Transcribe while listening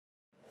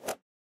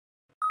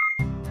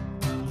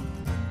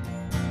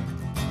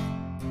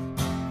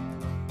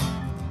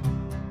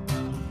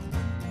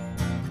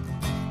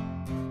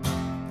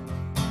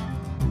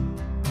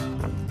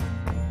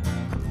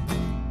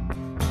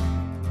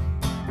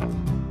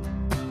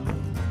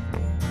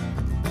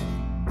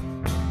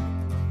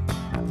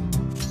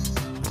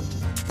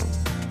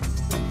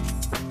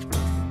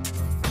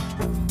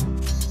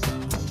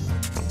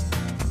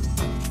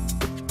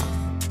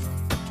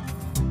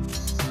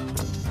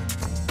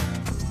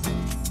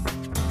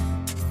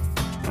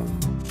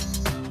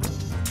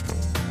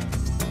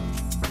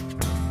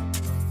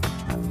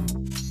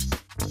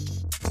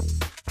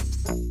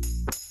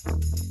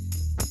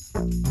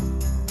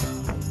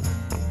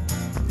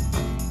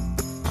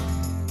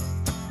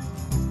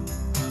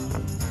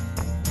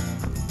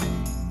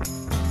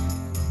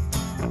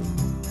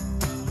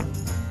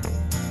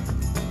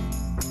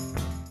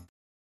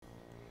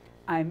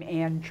I'm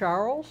Ann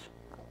Charles.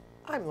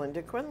 I'm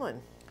Linda Quinlan.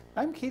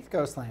 I'm Keith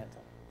Ghostland,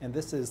 and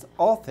this is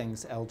All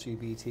Things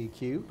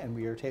LGBTQ, and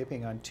we are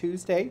taping on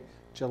Tuesday,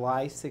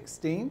 July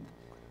 16th.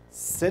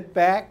 Sit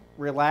back,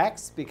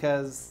 relax,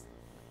 because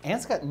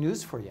Ann's got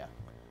news for you.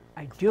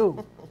 I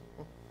do.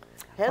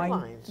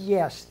 Headlines.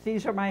 Yes,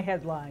 these are my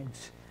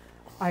headlines.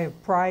 I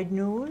have Pride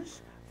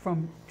news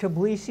from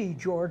Tbilisi,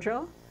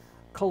 Georgia,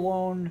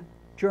 Cologne,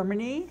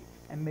 Germany,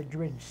 and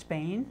Madrid,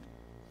 Spain.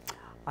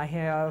 I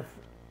have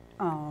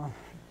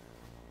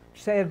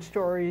sad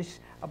stories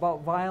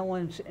about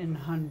violence in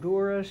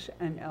Honduras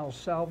and El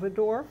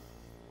Salvador.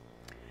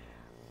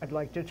 I'd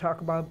like to talk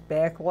about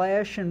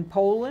backlash in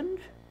Poland,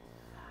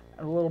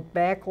 a little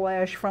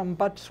backlash from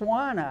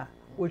Botswana,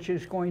 which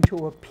is going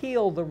to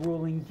appeal the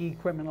ruling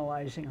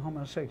decriminalizing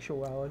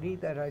homosexuality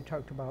that I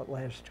talked about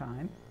last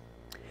time.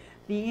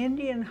 The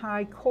Indian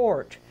High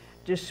Court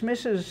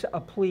dismisses a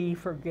plea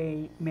for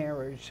gay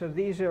marriage. So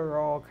these are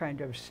all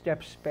kind of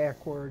steps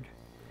backward,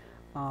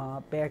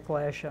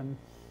 backlash and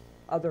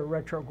other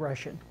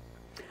retrogression.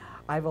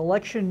 I have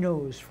election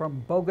news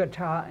from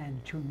Bogota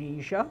and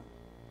Tunisia.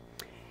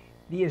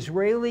 The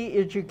Israeli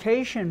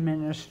education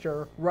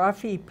minister,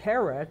 Rafi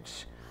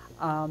Peretz,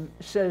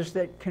 says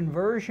that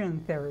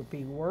conversion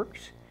therapy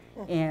works,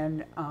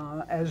 and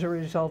as a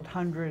result,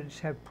 hundreds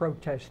have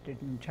protested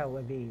in Tel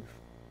Aviv.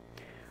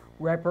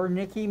 Rapper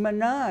Nicki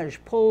Minaj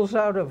pulls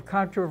out of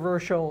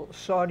controversial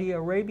Saudi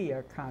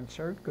Arabia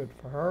concert, good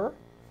for her,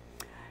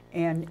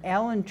 and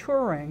Alan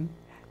Turing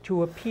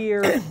to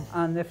appear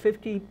on the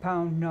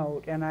 50-pound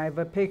note, and I have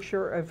a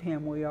picture of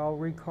him. We all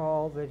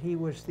recall that he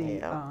was the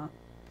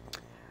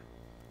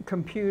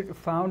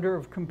founder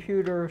of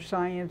computer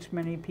science,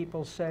 many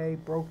people say,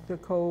 broke the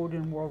code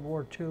in World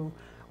War II.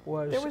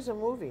 There was a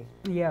movie.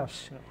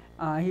 Yes.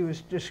 He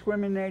was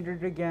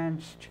discriminated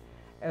against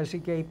as a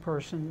gay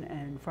person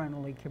and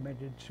finally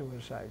committed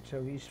suicide.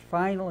 So he's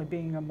finally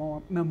being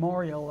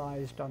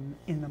memorialized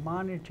in the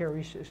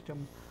monetary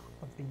system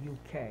of the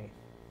UK.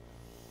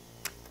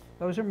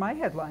 Those are my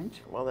headlines.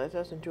 Well, that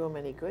doesn't do them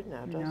any good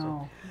now, does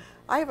No. it?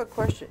 I have a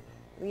question.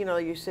 You know,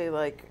 you say,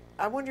 like,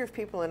 I wonder if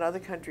people in other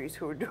countries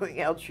who are doing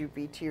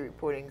LGBT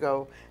reporting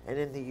go, and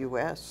in the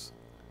U.S.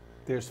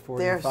 There's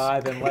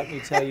 45, and let me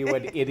tell you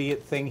what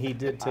idiot thing he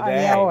did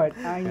today. I know it,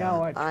 I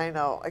know it. I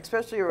know,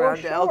 especially around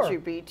sure. the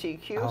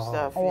LGBTQ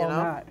stuff, Oh, you know?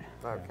 not.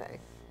 Okay.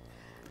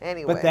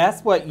 Anyway. But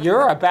that's what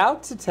you're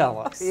about to tell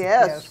us.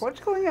 Yes. What's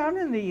going on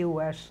in the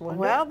U.S., Linda?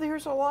 Well,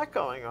 there's a lot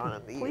going on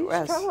in the Please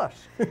U.S. tell us.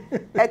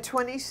 At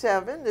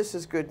 27, this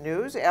is good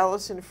news,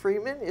 Allison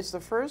Freeman is the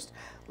first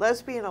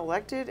lesbian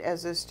elected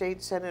as a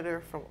state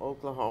senator from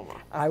Oklahoma.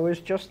 I was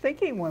just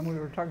thinking when we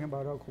were talking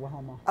about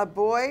Oklahoma. A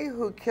boy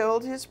who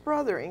killed his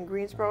brother in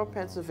Greensboro,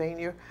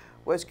 Pennsylvania,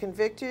 was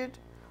convicted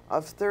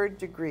of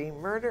third-degree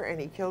murder,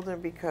 and he killed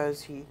him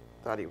because he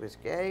thought he was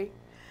gay.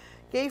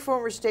 Gay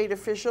former state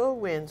official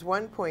wins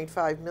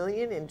 $1.5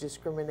 million in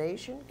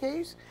discrimination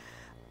case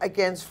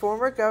against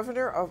former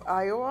governor of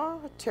Iowa,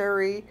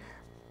 Terry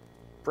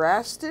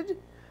Brasted,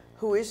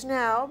 who is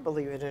now,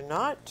 believe it or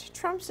not,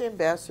 Trump's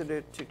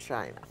ambassador to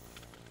China.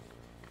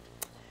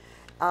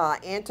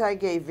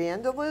 Anti-gay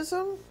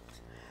vandalism,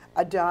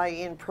 a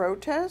die-in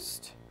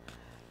protest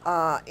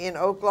in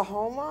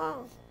Oklahoma.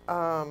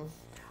 I'm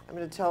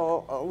going to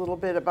tell a little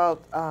bit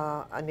about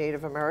a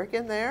Native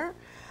American there.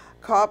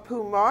 Cop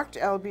who mocked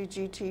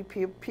LGBT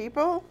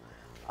people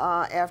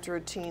after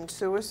a teen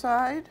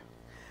suicide.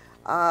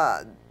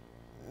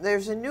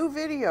 There's a new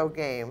video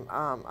game,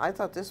 I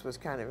thought this was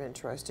kind of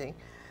interesting,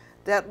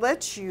 that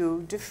lets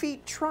you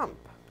defeat Trump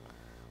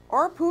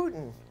or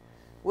Putin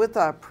with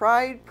a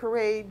Pride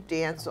Parade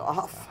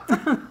dance-off.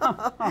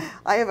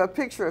 I have a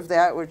picture of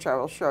that, which I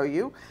will show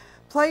you.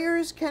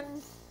 Players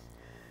can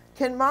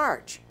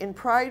march in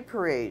Pride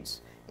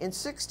parades in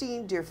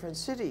 16 different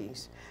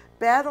cities,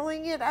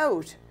 battling it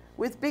out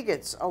with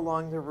bigots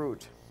along the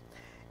route.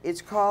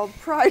 It's called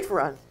Pride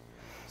Run.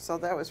 So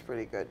that was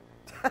pretty good.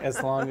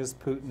 As long as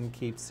Putin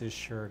keeps his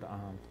shirt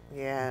on.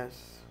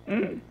 Yes.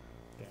 Yeah.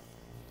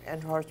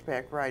 And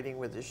horseback riding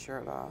with his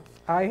shirt off.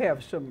 I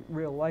have some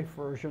real-life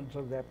versions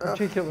of that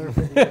particular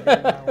video game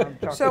now I'm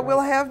talking So we'll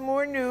about. have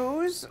more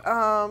news.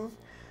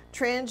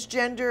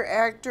 Transgender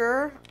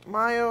actor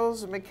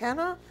Miles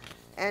McKenna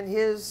and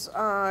his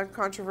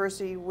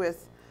controversy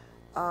with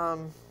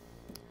the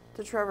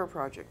Trevor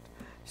Project.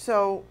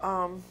 So,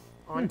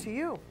 on to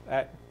you.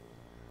 I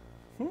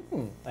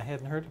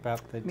hadn't heard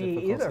about the Me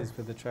difficulties either.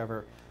 with the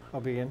Trevor.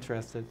 I'll be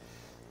interested.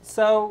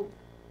 So,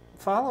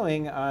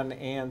 following on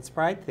Anne's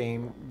Pride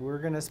theme, we're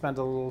going to spend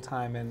a little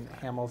time in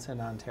Hamilton,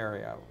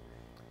 Ontario,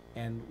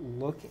 and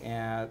look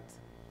at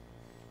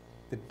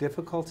the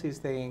difficulties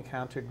they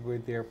encountered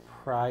with their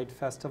Pride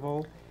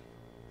Festival,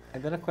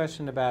 and then a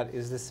question about,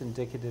 is this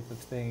indicative of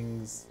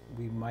things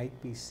we might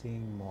be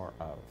seeing more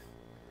of?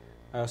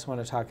 I also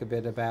want to talk a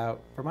bit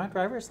about Vermont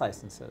driver's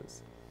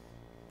licenses.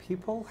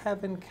 People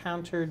have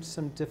encountered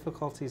some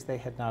difficulties they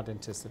had not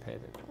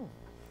anticipated.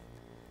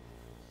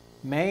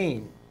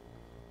 Maine.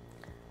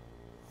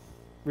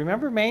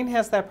 remember Maine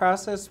has that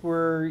process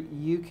where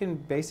you can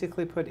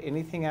basically put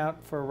anything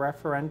out for a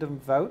referendum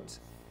vote?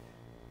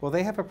 Well,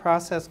 they have a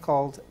process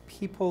called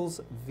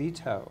People's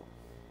Veto.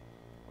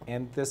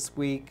 And this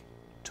week,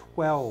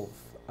 12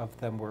 of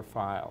them were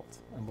filed.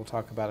 And we'll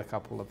talk about a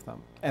couple of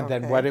them. And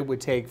then what it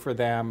would take for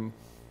them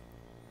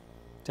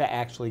to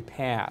actually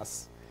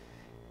pass.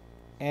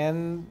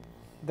 And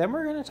then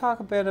we're going to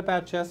talk a bit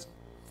about just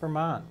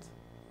Vermont.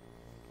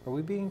 Are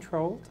we being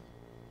trolled?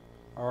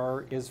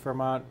 Or is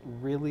Vermont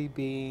really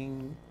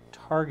being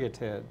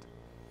targeted?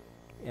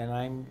 And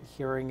I'm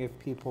hearing of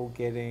people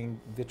getting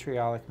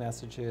vitriolic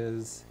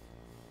messages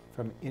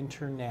from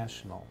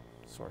international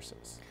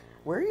sources.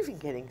 We're even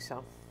getting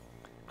some.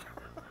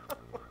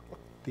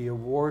 The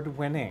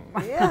award-winning.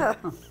 Yeah.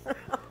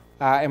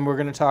 And we're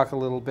going to talk a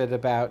little bit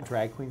about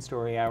Drag Queen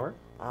Story Hour.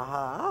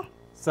 Uh-huh.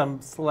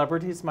 Some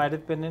celebrities might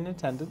have been in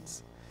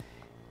attendance.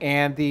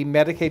 And the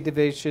Medicaid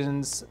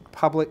Division's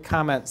public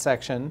comment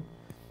section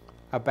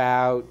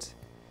about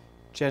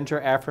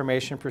gender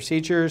affirmation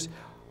procedures.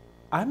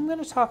 I'm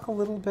going to talk a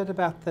little bit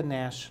about the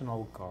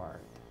National Guard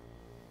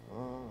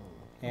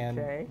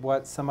and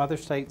what some other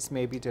states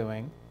may be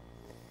doing.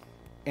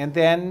 And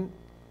then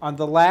on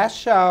the last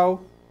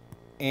show,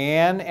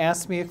 Anne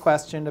asked me a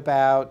question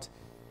about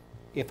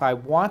if I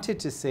wanted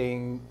to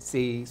see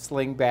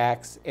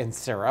Slingbacks and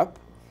Syrup,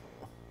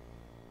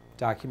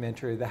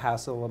 documentary The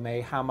House of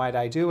LeMay, how might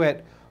I do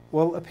it?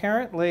 Well,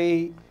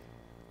 apparently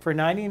for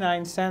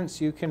 99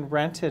 cents you can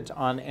rent it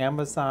on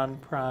Amazon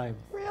Prime.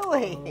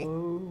 Really?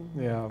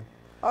 Yeah.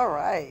 All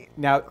right.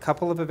 Now, a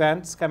couple of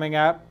events coming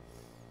up.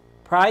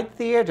 Pride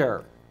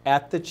Theater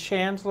at the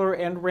Chandler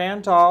and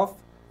Randolph.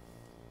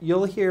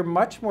 You'll hear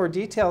much more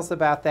details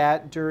about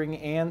that during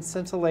Anne's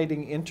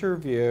scintillating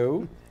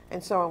interview.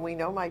 And someone we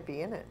know might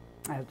be in it.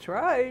 That's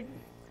right.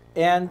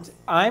 And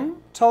I'm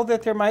told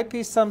that there might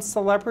be some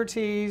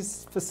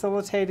celebrities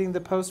facilitating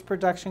the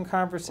post-production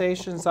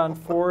conversations on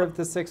 4 of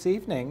the 6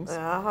 evenings.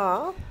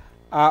 Uh-huh.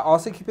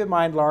 Also keep in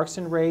mind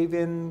Larkson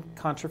Raven,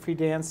 Contra Free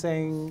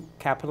Dancing,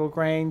 Capitol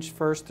Grange,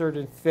 1st, 3rd,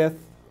 and 5th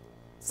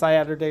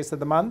Saturdays of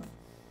the month.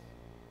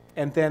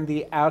 And then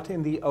the Out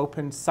in the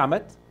Open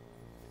Summit,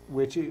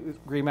 which is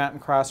Green Mountain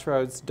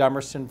Crossroads,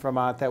 Dummerston,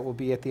 Vermont, that will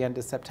be at the end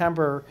of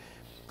September.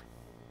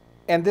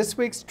 And this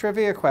week's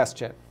trivia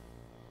question.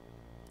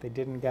 They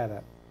didn't get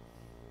it.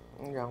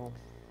 No.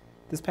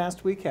 This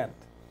past weekend,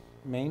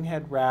 Maine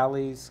had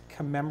rallies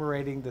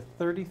commemorating the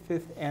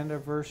 35th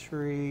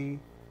anniversary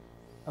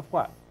of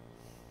what?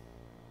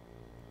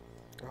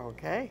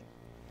 Okay.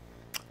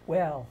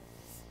 Well,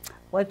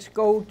 let's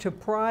go to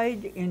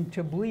Pride in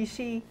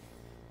Tbilisi,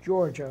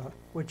 Georgia,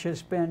 which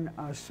has been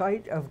a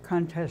site of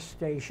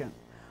contestation.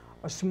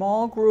 A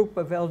small group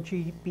of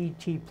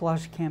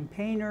LGBT+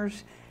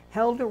 campaigners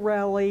held a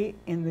rally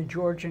in the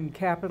Georgian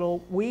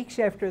capital weeks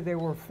after they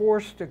were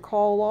forced to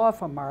call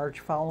off a march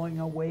following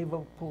a wave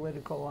of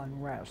political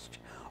unrest.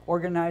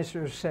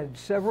 Organizers said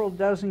several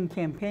dozen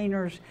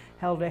campaigners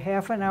held a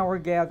half-an-hour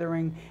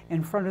gathering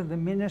in front of the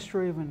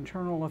Ministry of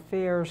Internal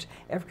Affairs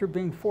after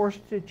being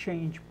forced to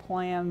change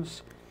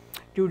plans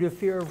due to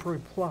fear of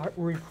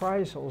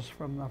reprisals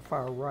from the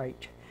far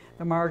right.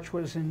 The march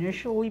was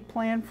initially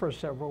planned for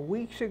several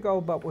weeks ago,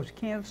 but was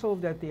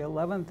canceled at the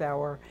 11th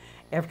hour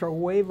after a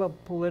wave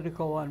of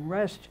political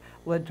unrest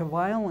led to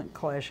violent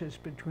clashes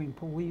between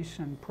police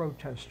and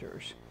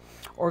protesters.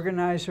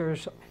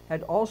 Organizers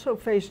had also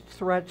faced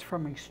threats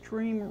from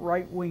extreme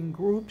right-wing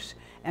groups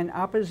and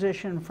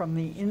opposition from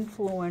the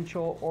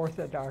influential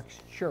Orthodox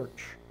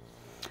Church.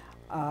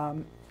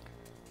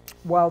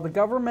 While the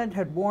government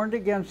had warned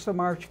against the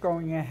march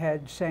going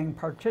ahead, saying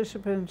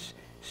participants'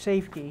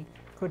 safety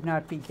could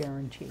not be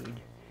guaranteed.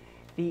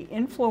 The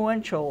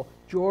influential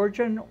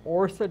Georgian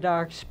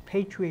Orthodox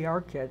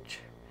Patriarchate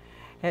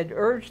had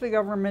urged the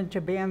government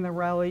to ban the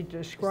rally,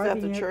 describing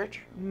Is that the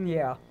church?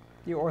 Yeah,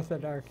 the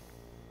Orthodox,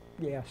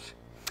 yes.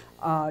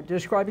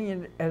 Describing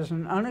it as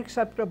an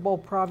unacceptable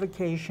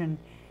provocation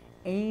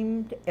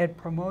aimed at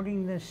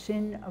promoting the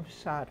sin of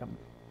Sodom,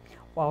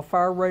 while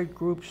far-right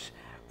groups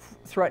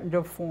threatened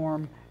to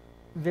form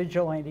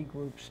vigilante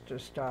groups to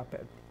stop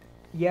it.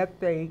 Yet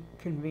they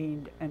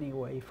convened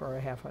anyway for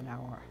a half an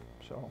hour,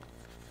 so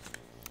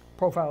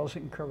profiles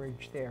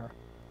encouraged there.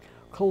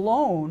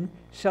 Cologne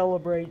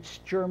celebrates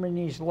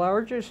Germany's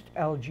largest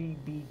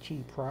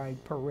LGBT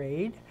pride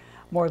parade.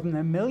 More than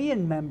 1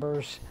 million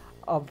members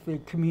of the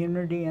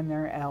community and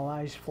their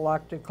allies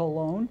flocked to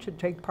Cologne to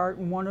take part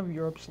in one of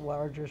Europe's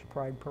largest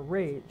pride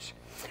parades.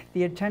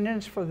 The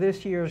attendance for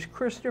this year's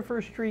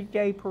Christopher Street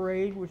Day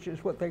Parade, which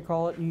is what they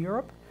call it in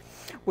Europe,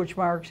 which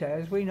marks,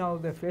 as we know,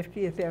 the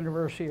 50th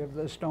anniversary of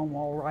the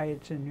Stonewall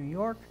riots in New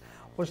York,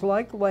 was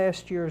like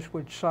last year's,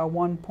 which saw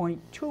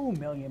 1.2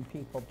 million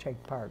people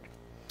take part.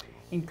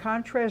 In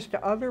contrast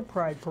to other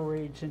pride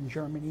parades in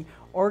Germany,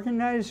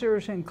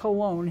 organizers in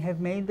Cologne have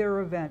made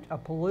their event a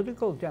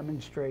political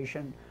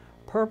demonstration,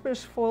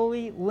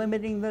 purposefully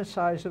limiting the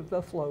size of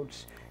the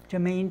floats to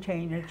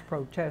maintain its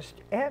protest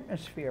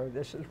atmosphere.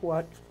 This is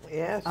what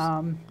Yes.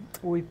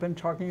 we've been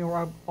talking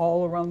about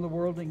all around the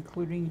world,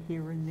 including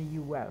here in the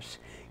U.S.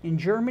 In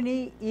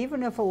Germany,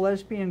 even if a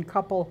lesbian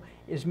couple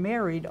is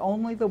married,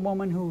 only the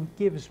woman who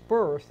gives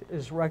birth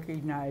is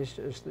recognized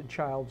as the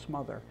child's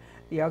mother.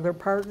 The other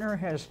partner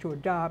has to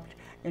adopt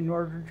in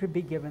order to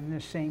be given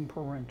the same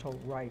parental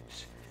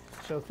rights.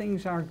 So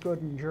things aren't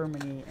good in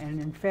Germany, and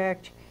in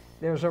fact,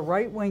 there's a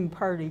right-wing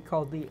party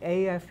called the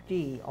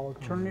AfD,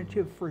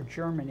 Alternative for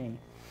Germany,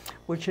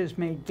 which has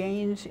made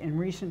gains in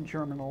recent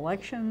German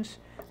elections.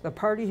 The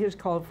party has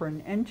called for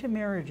an end to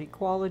marriage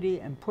equality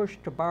and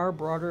pushed to bar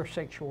broader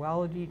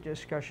sexuality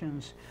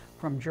discussions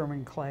from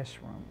German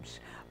classrooms.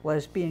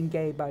 Lesbian,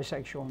 gay,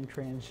 bisexual, and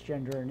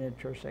transgender and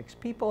intersex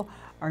people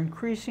are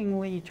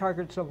increasingly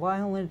targets of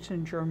violence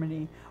in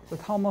Germany,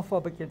 with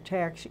homophobic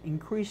attacks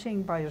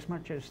increasing by as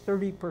much as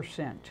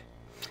 30%.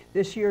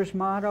 This year's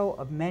motto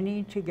of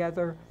Many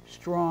Together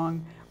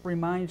Strong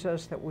reminds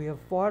us that we have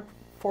fought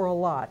for a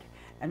lot,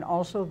 and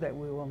also that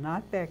we will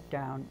not back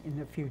down in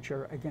the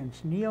future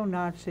against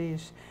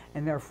neo-Nazis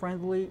and their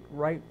friendly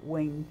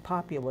right-wing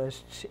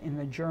populists in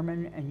the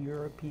German and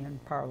European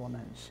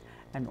parliaments,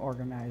 an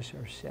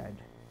organizer said.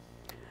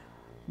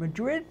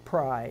 Madrid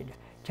Pride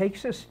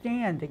takes a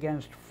stand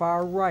against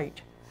far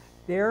right.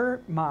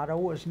 Their motto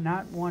was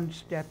not one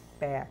step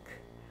back.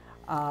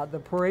 The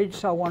parade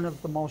saw one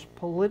of the most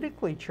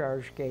politically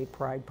charged gay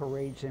pride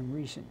parades in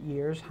recent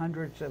years.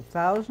 Hundreds of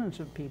thousands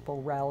of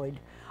people rallied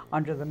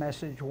under the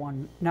message,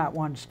 not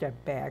one step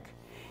back,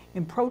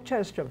 in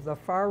protest of the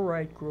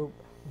far-right group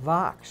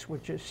Vox,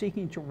 which is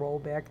seeking to roll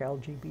back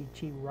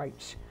LGBT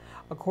rights.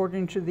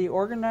 According to the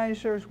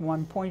organizers,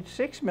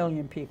 1.6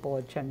 million people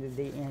attended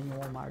the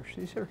annual march.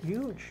 These are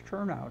huge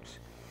turnouts.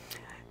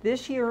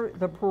 This year,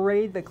 the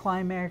parade, the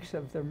climax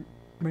of the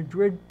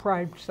Madrid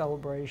Pride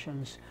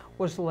celebrations,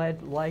 was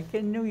led, like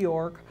in New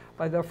York,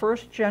 by the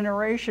first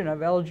generation of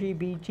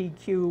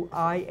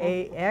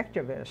LGBTQIA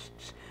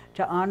activists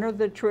to honor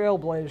the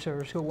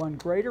trailblazers who won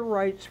greater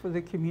rights for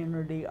the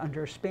community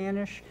under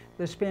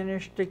the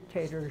Spanish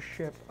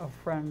dictatorship of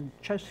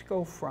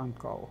Francisco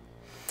Franco.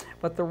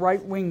 But the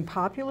right-wing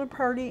Popular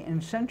Party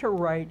and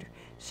center-right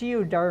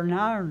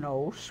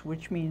Ciudadanos,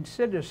 which means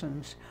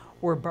citizens,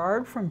 were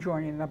barred from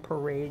joining the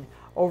parade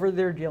over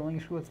their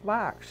dealings with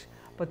Vox.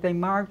 But they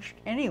marched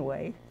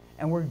anyway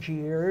and were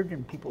jeered,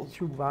 and people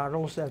threw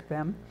bottles at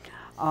them.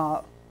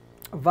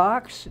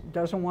 Vox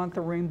doesn't want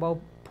the Rainbow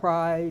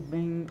Pride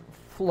being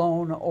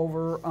flown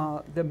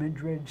over the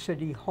Madrid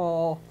City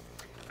Hall.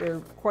 They're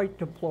quite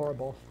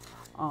deplorable.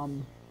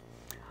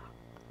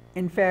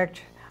 In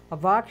fact, a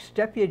Vox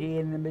deputy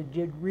in the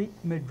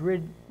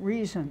Madrid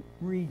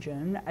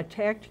region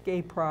attacked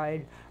gay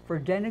pride for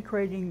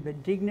denigrating the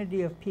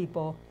dignity of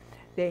people.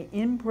 They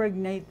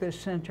impregnate the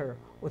center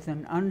with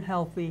an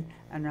unhealthy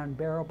and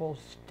unbearable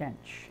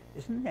stench.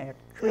 Isn't that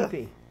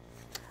creepy?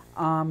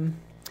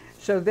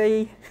 So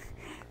they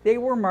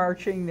were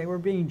marching, they were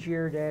being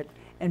jeered at,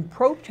 and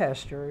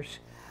protesters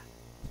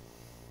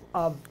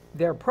of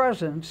their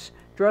presence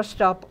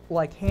dressed up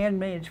like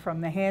handmaids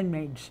from The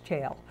Handmaid's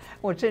Tale.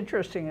 What's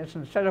interesting is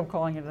instead of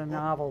calling it a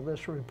novel,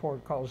 this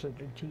report calls it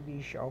a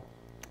TV show.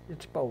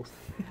 It's both.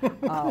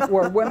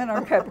 Where women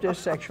are kept as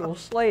sexual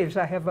slaves.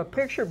 I have a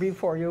picture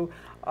before you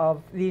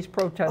of these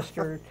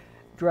protesters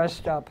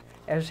dressed up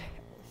as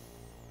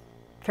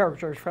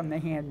characters from The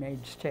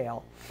Handmaid's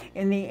Tale.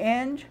 In the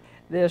end,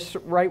 this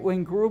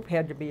right-wing group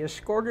had to be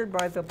escorted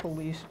by the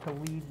police to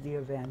leave the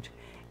event.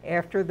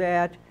 After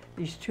that,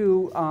 these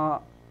two,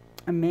 a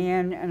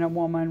man and a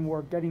woman,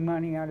 were getting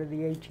money out of the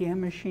ATM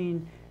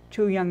machine.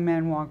 Two young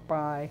men walked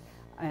by,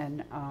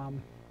 and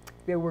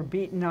they were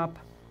beaten up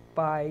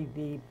by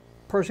the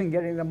person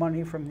getting the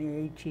money from the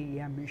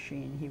ATM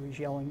machine. He was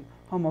yelling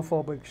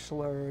homophobic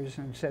slurs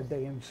and said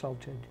they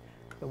insulted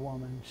the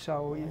woman.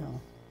 So, you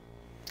know,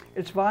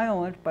 it's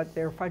violent, but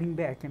they're fighting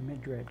back in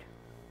Madrid.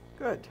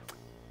 Good.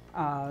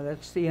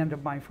 That's the end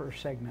of my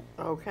first segment.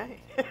 Okay.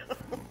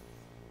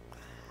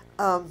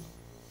 And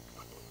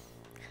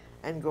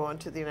go on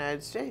to the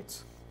United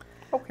States.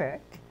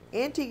 Okay.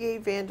 Anti-gay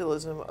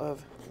vandalism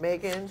of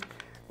Megan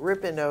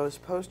Rapinoe's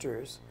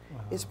posters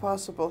is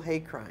possible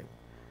hate crime.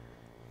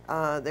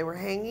 They were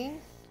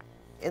hanging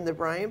in the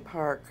Bryant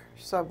Park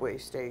subway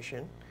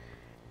station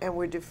and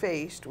were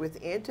defaced with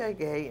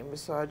anti-gay and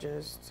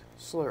misogynist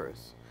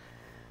slurs.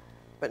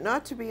 But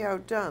not to be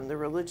outdone, the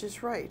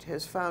religious right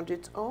has found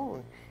its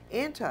own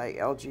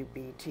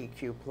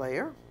anti-LGBTQ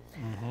player.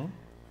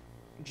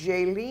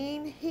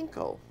 Jaylene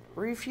Hinkle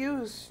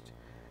refused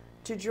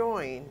to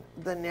join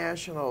the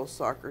national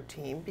soccer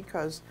team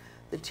because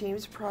the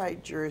team's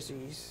pride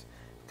jerseys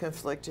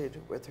conflicted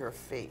with her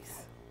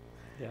faith.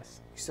 Yes.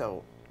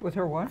 So, with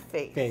her what?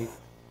 Faith. Faith.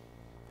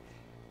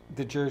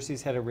 The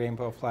jerseys had a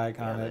rainbow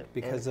flag on it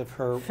because of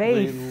her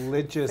Faith.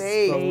 religious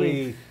Faith.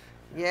 belief.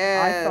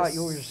 Yes. I thought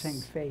you were saying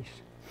face.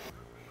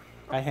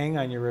 I hang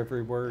on your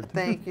every word.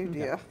 Thank you,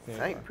 dear.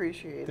 There I you are.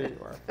 appreciate There it.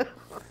 you are.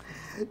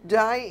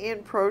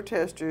 Die-in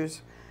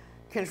protesters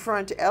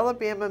confront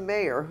Alabama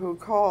mayor who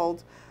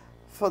called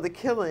for the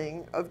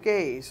killing of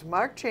gays.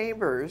 Mark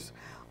Chambers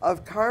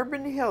of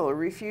Carbon Hill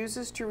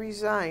refuses to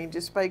resign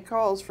despite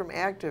calls from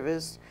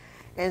activists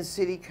and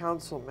city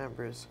council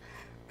members.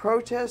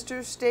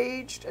 Protesters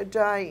staged a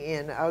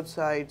die-in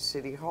outside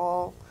City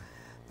Hall.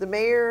 The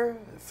mayor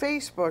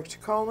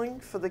Facebooked calling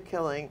for the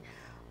killing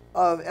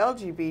of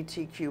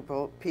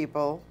LGBTQ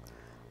people,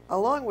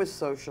 along with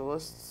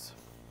socialists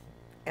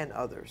and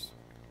others.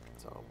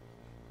 So,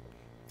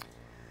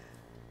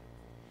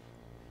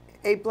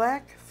 a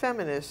black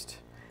feminist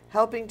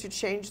helping to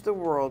change the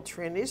world,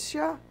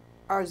 Tranisha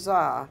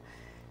Arza,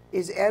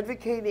 is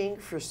advocating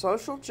for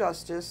social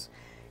justice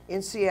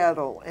in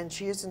Seattle, and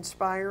she is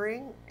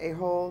inspiring a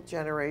whole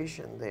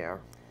generation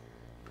there.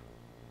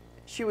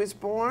 She was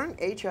born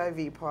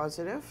HIV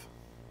positive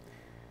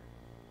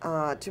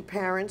to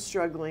parents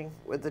struggling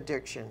with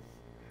addiction.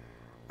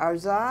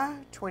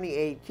 Arza,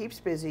 28, keeps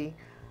busy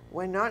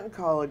when not in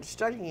college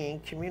studying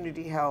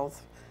community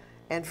health,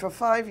 and for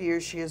 5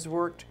 years she has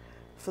worked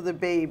for the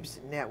Babes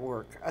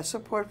Network, a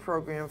support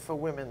program for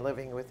women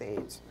living with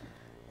AIDS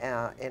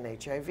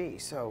and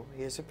HIV. So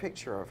here's a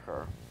picture of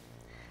her.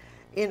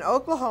 In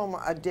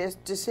Oklahoma, a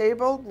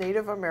disabled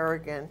Native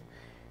American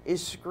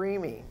is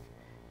screaming.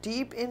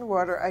 Deep in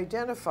Water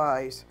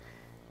identifies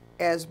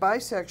as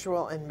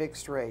bisexual and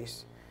mixed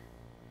race.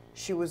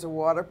 She was a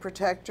water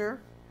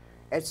protector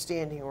at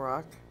Standing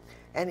Rock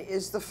and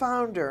is the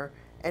founder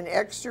and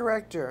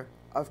ex-director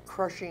of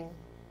Crushing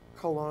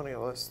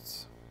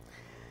Colonialists,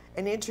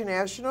 an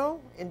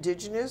international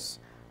indigenous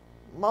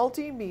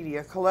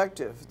multimedia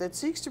collective that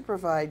seeks to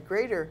provide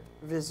greater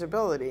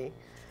visibility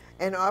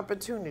and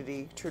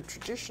opportunity to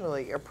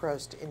traditionally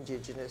oppressed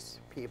indigenous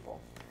people.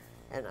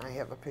 And I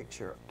have a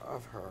picture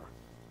of her.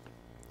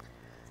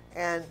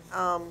 And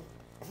I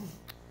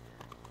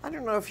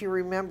don't know if you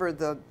remember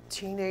the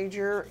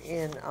teenager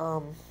in,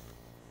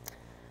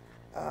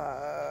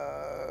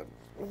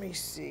 let me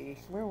see,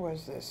 where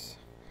was this?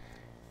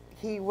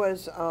 He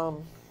was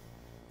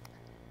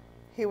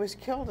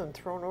killed and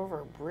thrown over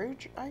a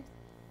bridge, I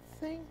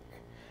think.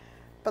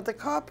 But the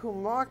cop who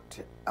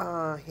mocked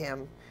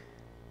him,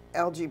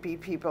 LGBT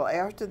people,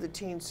 after the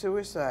teen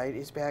suicide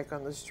is back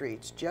on the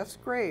streets. Jeff's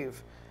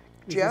grave.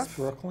 Is Jeff this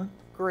Brooklyn?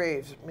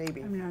 Graves,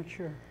 maybe. I'm not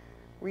sure.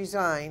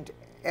 Resigned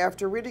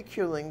after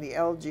ridiculing the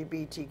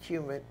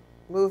LGBTQ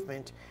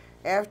movement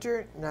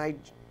after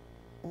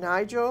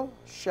Nigel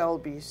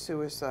Shelby's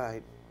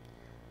suicide.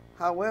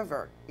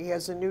 However, he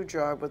has a new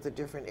job with a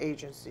different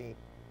agency.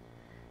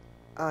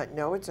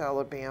 No, it's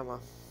Alabama.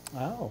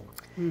 Oh.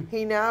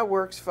 He now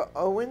works for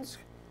Owens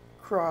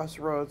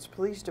Crossroads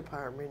Police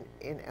Department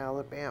in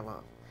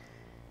Alabama.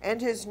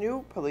 And his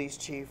new police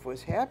chief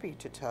was happy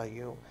to tell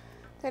you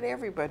that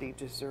everybody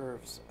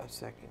deserves a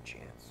second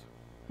chance.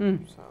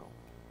 So,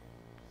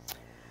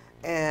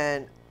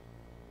 and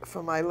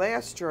for my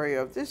last story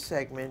of this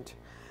segment,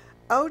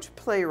 out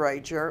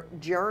playwright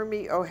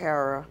Jeremy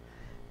O'Hara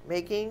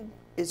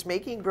is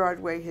making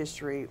Broadway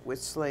history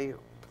with Slave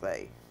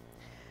Play.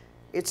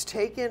 It's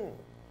taken,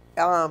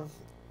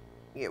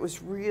 it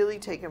was really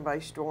taken by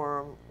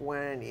storm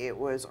when it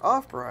was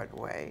off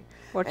Broadway.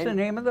 What's the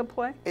name of the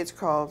play? It's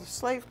called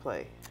Slave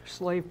Play.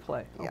 Slave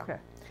Play, Yeah. okay.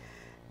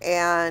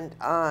 And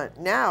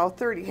now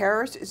 30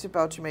 Harris is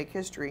about to make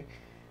history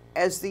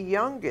as the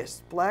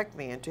youngest black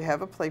man to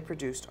have a play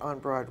produced on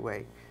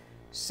Broadway.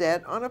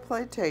 Set on a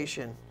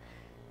plantation,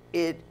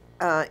 it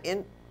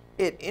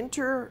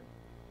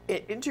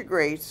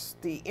integrates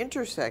the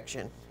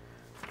intersection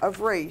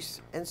of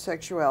race and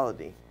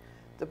sexuality.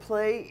 The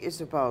play is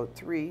about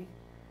 3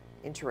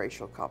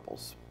 interracial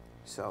couples,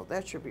 so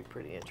that should be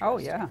pretty interesting. Oh,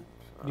 yeah.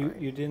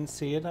 You didn't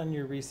see it on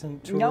your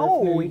recent tour No,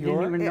 of New we York?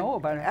 didn't even know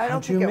about it. I don't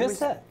How'd you think it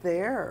miss was it?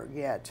 there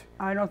yet.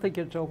 I don't think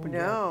it's open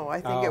yet. No, I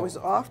think it was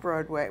Oh. off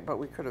Broadway, but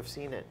we could have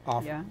seen it.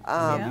 Off. Yeah.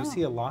 Yeah, Yeah. you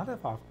see a lot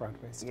of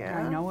off-Broadway stuff. Yeah,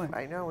 I know it.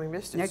 I know, we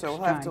missed it, Next so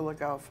we'll have to time.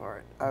 look out for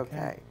it. Okay.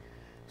 Okay.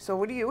 So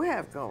what do you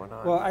have going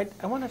on? Well, I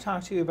want to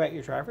talk to you about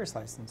your driver's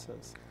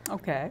licenses.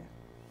 Okay.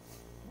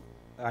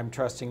 I'm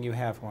trusting you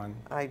have one.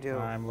 I do.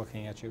 I'm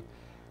looking at you.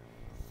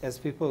 As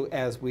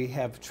we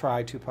have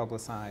tried to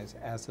publicize,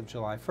 as of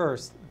July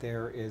 1st,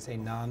 there is a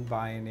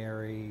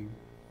non-binary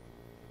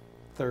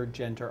third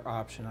gender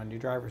option on your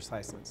driver's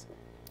license.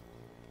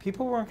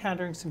 People were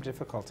encountering some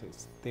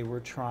difficulties. They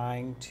were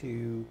trying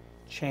to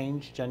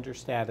change gender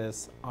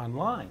status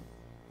online,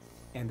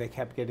 and they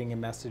kept getting a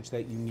message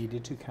that you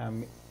needed to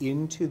come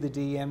into the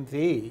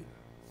DMV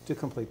to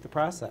complete the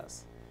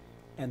process.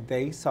 And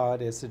they saw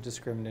it as a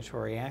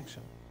discriminatory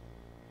action,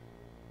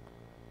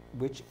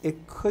 which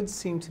it could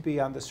seem to be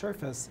on the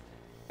surface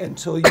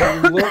until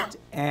you looked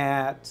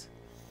at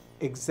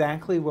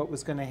exactly what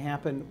was going to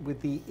happen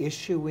with the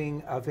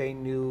issuing of a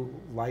new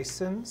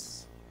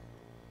license.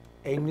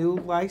 A new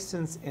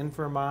license in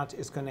Vermont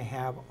is going to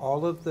have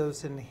all of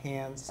those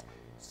enhanced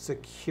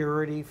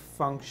security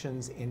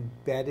functions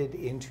embedded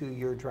into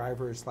your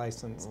driver's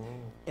license.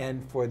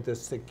 And for the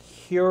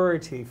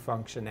security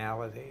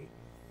functionality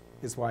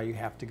is why you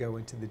have to go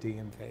into the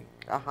DMV.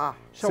 Aha.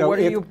 So what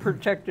are if- you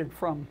protected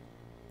from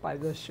by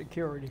this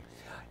security?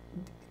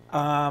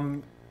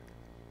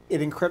 it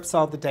encrypts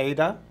all the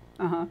data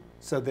Uh-huh.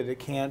 so that it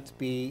can't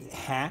be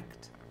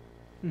hacked.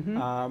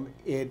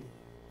 It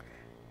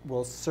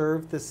will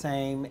serve the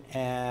same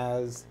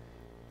as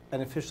an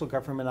official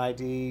government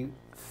ID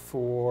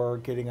for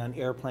getting on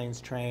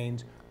airplanes,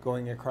 trains,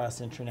 going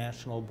across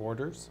international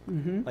borders,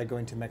 like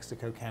going to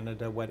Mexico,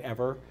 Canada,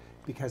 whatever,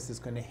 because it's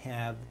going to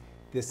have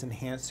this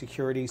enhanced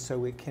security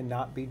so it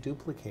cannot be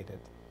duplicated.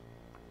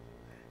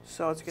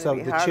 So it's going So to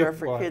be the harder chip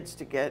for will- kids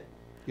to get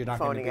You're not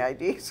going phony to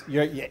be. IDs.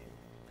 Yeah,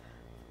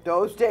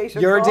 Those days are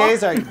your gone.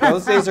 days are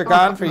those days are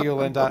gone for you,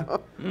 Linda.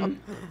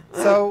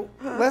 So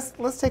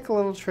let's take a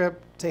little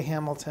trip to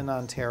Hamilton,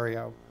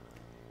 Ontario.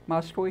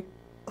 Must we?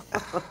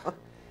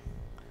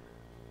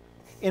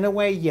 In a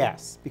way,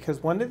 yes,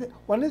 because one of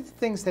the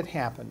things that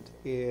happened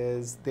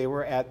is they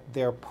were at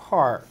their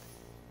park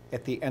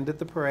at the end of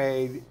the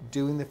parade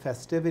doing the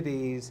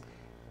festivities.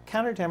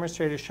 Counter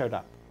demonstrators showed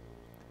up,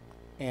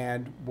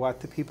 and what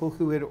the people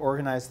who had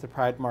organized the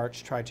Pride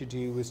March tried to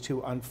do was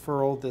to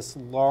unfurl this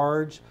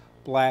large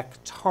black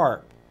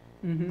tarp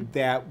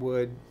that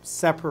would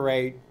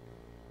separate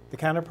the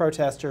counter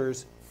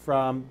protesters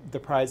from the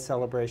Pride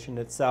celebration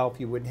itself.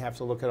 You wouldn't have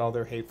to look at all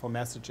their hateful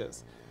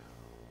messages.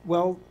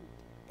 Well,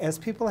 as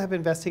people have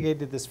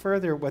investigated this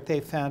further, what they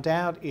found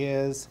out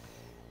is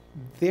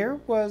there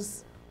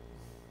was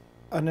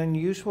an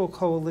unusual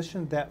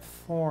coalition that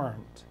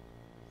formed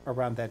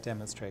around that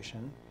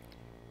demonstration.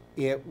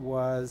 It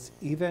was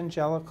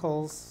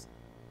evangelicals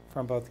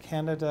from both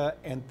Canada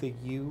and the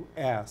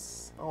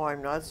U.S. Oh,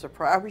 I'm not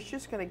surprised. I was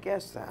just going to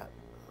guess that.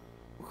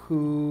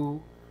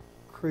 who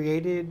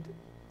created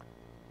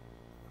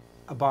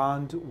a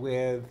bond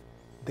with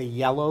the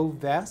yellow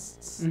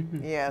vests,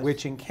 Yes.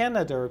 which in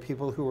Canada are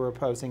people who were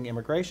opposing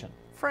immigration.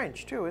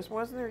 French, too.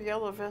 Wasn't there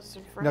yellow vests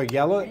in France? No,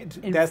 yellow,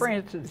 In that's,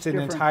 France, it's an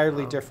different.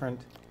 entirely different,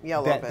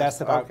 Yellow that- vests.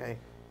 that's about Okay.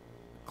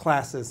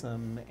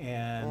 classism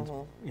and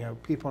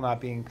people not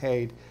being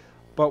paid.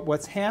 But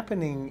what's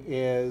happening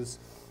is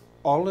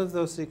all of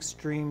those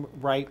extreme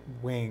right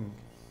wing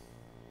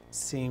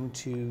seem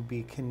to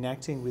be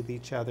connecting with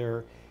each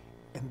other,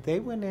 and they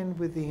went in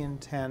with the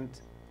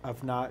intent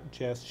of not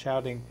just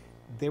shouting,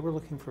 they were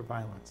looking for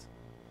violence.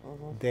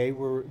 They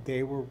were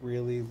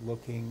really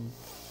looking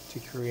to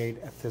create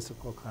a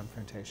physical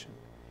confrontation.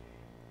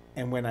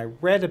 And when I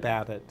read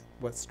about it,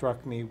 what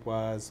struck me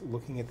was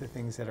looking at the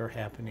things that are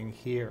happening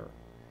here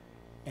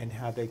and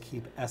how they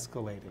keep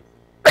escalating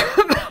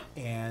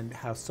and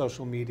how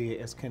social media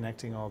is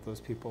connecting all those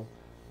people.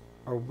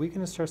 Are we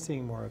going to start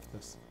seeing more of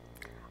this?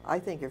 I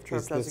think if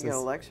Trump This doesn't get is-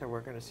 elected,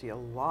 we're going to see a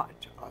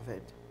lot of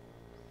it.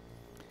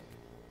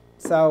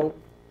 So,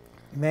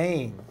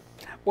 Maine.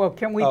 Well,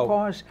 can we Oh,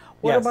 pause?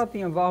 What yes. about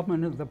the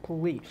involvement of the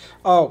police?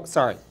 Oh,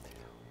 sorry.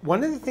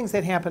 One of the things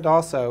that happened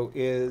also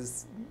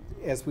is,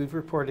 as we've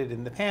reported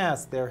in the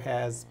past, there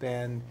has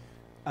been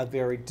a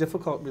very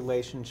difficult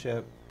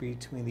relationship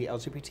between the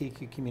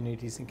LGBTQ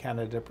communities in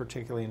Canada,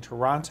 particularly in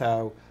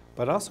Toronto,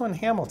 but also in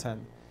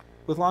Hamilton,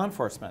 with law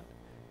enforcement.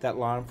 That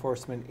law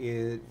enforcement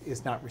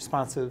is not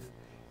responsive.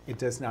 It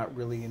does not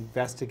really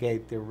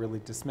investigate. They're really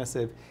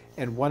dismissive.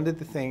 And one of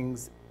the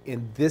things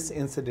in this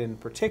incident in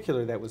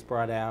particular that was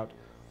brought out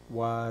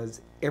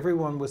was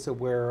everyone was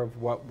aware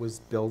of what was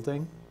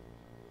building.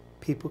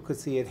 People could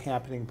see it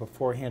happening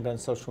beforehand on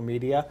social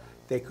media.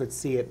 They could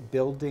see it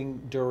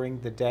building during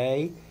the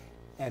day,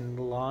 and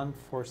law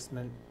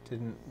enforcement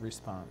didn't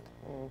respond.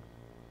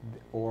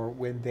 Or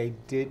when they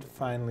did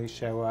finally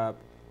show up,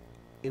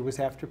 it was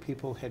after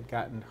people had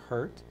gotten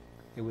hurt.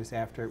 It was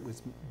after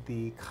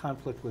the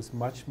conflict was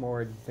much more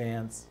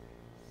advanced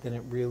than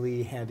it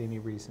really had any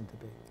reason to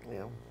be.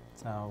 Yeah.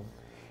 So,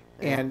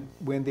 and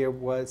when there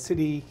was,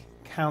 city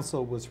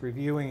council was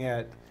reviewing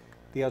it,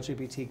 the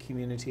LGBT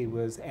community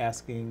was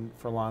asking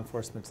for law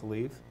enforcement to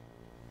leave.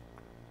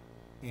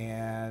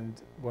 And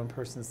one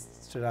person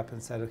stood up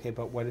and said, okay,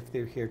 but what if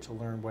they're here to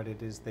learn what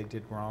it is they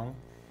did wrong?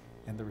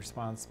 And the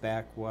response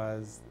back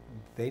was,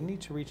 they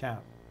need to reach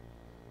out.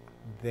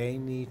 They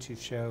need to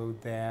show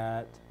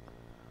that,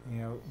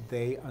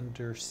 they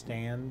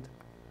understand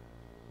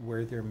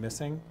where they're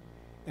missing.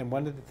 And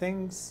one of the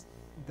things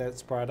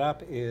that's brought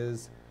up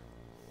is,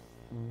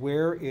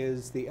 where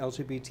is the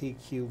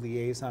LGBTQ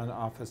liaison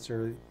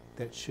officer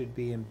that should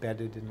be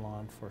embedded in law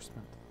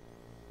enforcement?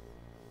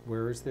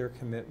 Where is their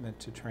commitment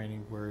to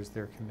training? Where is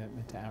their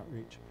commitment to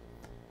outreach?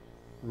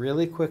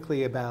 Really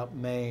quickly about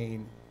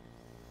Maine,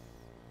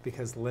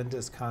 because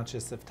Linda's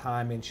conscious of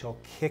time and she'll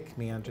kick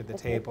me under the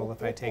table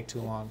if I take too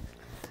long.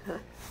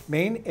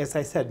 Maine, as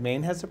I said,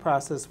 Maine has a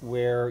process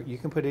where you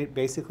can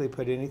basically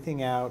put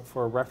anything out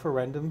for a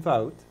referendum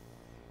vote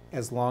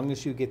as long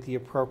as you get the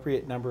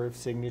appropriate number of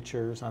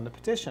signatures on the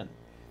petition.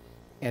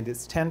 And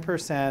it's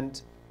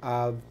 10%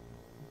 of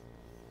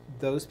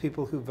those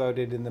people who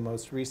voted in the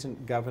most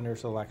recent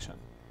governor's election.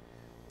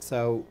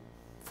 So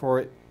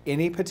for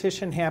any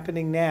petition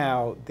happening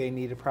now, they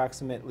need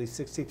approximately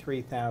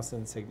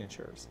 63,000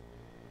 signatures.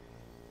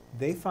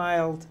 They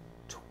filed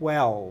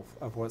 12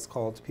 of what's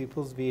called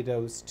people's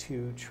vetoes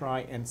to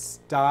try and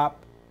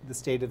stop the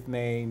state of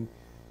Maine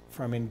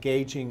from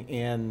engaging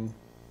in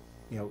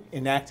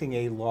enacting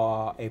a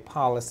law, a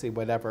policy,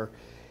 whatever.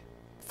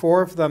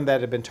 4 of them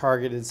that have been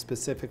targeted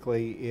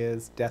specifically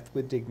is death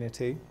with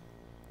dignity,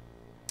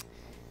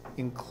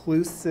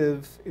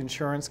 inclusive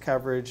insurance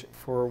coverage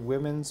for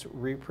women's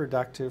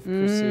reproductive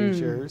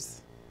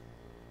procedures.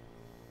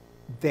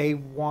 They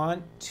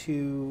want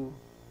to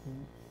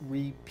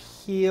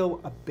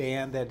repeal a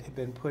ban that had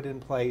been put in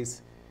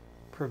place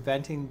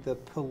preventing the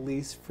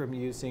police from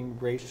using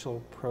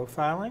racial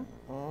profiling.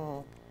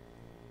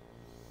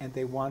 And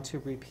they want to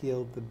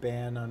repeal the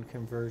ban on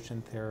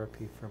conversion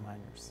therapy for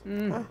minors.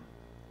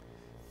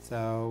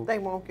 So They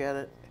won't get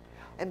it.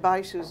 And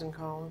bye, Susan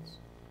Collins.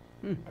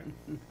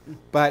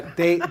 but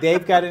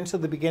they've got until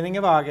the beginning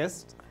of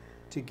August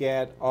to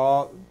get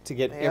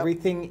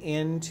everything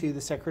into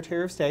the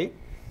Secretary of State,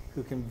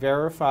 who can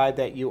verify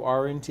that you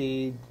are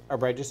indeed a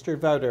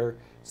registered voter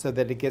so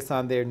that it gets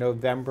on their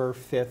November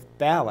 5th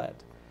ballot.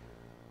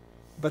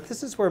 But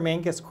this is where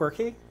Maine gets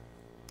quirky.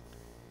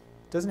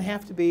 Doesn't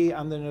have to be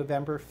on the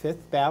November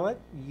 5th ballot.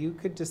 You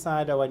could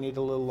decide, I need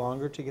a little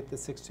longer to get the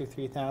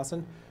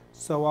 63,000,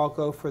 so I'll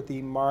go for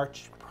the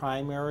March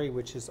primary,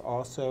 which is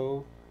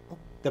also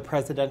the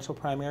presidential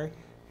primary,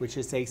 which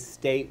is a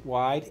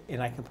statewide,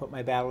 and I can put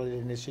my ballot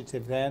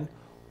initiative then,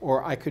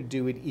 or I could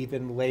do it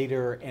even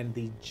later and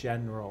the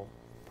general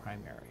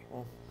primary.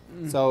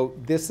 So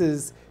this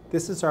is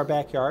our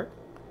backyard.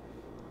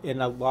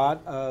 In a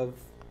lot of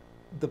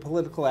the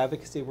political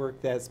advocacy work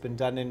that's been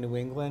done in New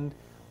England,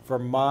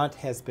 Vermont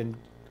has been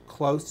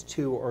close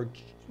to, or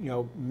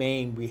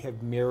Maine, we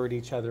have mirrored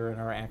each other in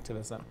our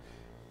activism.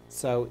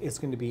 So it's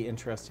going to be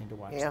interesting to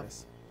watch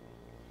this.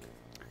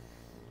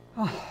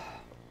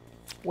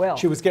 Well,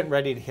 she was getting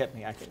ready to hit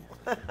me.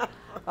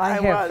 I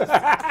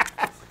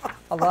have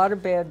a lot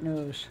of bad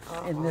news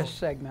in this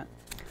segment.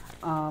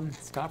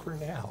 Stop her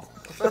now.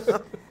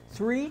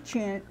 3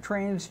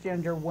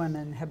 transgender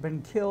women have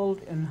been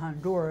killed in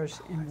Honduras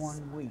in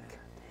 1 week.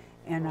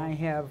 And I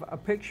have a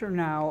picture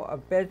now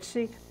of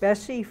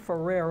Bessie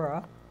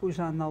Ferreira, who's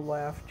on the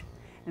left,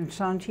 and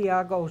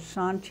Santiago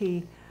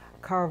Santi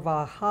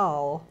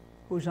Carvajal,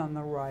 who's on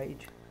the right.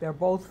 They're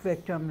both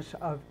victims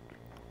of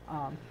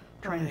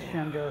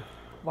transgender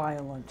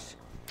violence.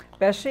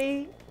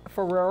 Bessie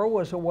Ferreira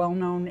was a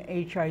well-known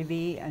HIV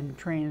and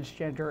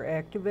transgender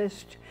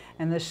activist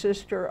and the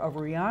sister of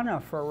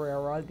Rihanna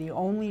Ferreira, the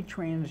only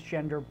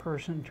transgender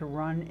person to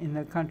run in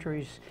the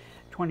country's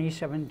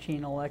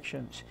 2017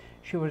 elections.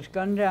 She was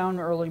gunned down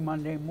early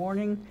Monday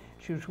morning.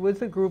 She was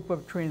with a group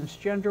of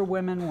transgender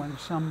women when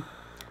some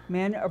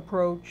men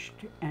approached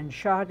and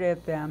shot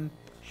at them.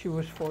 She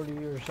was 40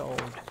 years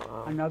old.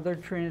 Another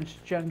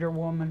transgender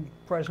woman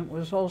present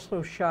was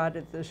also shot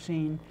at the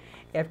scene,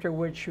 after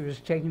which she was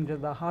taken to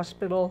the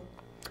hospital.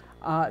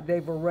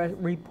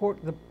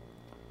 The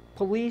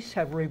police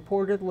have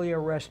reportedly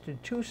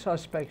arrested 2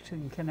 suspects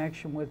in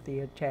connection with the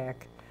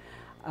attack.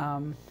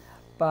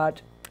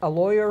 But a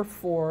lawyer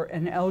for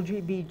an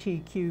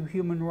LGBTQ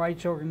human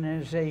rights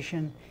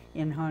organization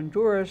in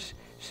Honduras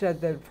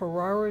said that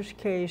Ferrara's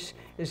case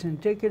is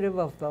indicative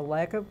of the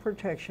lack of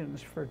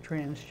protections for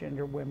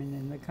transgender women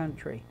in the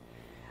country.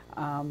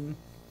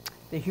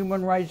 The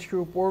human rights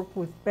group worked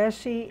with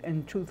Bessie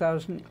in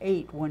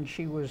 2008 when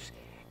she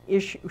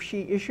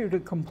issued a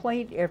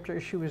complaint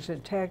after she was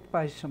attacked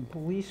by some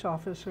police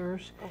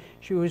officers.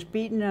 She was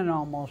beaten and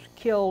almost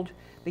killed.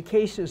 The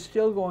case is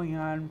still going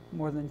on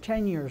more than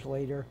 10 years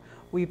later.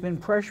 We've been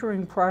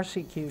pressuring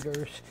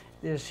prosecutors,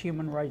 this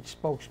human rights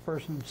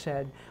spokesperson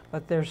said,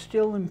 but there's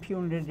still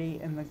impunity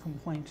and the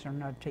complaints are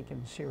not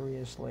taken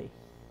seriously.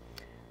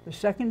 The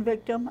second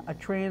victim, a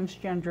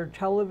transgender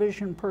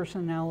television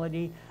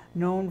personality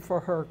known for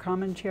her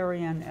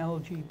commentary on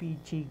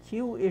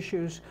LGBTQ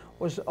issues,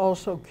 was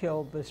also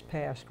killed this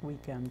past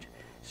weekend.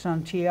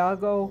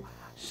 Santiago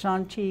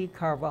Santi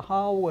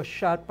Carvajal was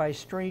shot by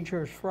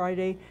strangers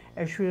Friday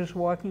as she was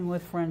walking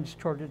with friends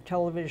toward a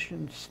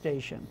television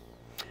station.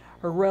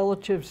 Her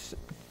relatives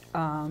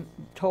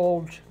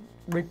told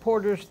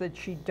reporters that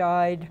she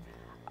died.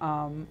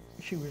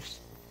 She was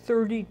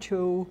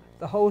 32,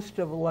 the host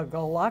of La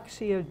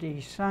Galaxia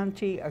de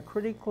Santi, a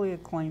critically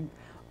acclaimed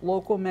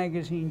local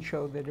magazine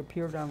show that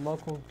appeared on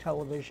local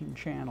television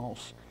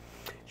channels.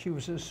 She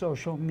was a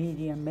social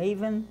media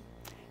maven.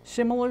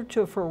 Similar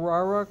to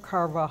Ferrara,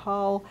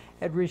 Carvajal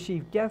had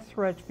received death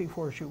threats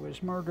before she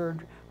was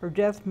murdered. Her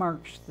death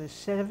marks the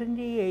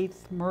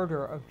 78th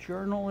murder of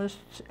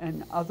journalists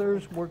and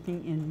others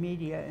working in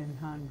media in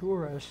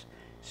Honduras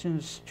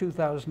since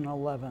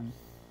 2011.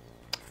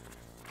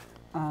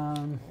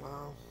 Wow.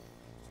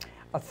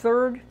 A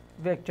third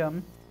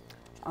victim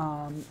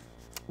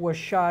was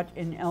shot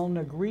in El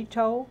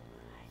Negrito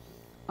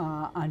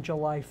on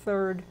July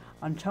 3rd.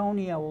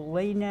 Antonio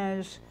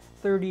Lainez,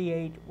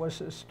 38, was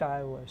a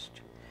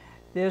stylist.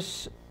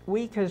 This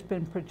week has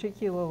been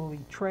particularly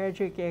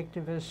tragic,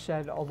 activists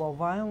said. Although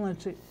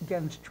violence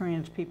against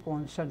trans people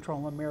in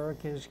Central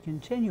America is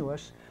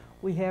continuous,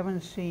 we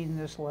haven't seen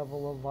this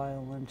level of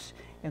violence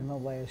in the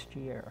last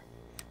year.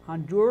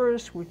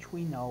 Honduras, which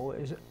we know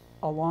is,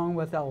 along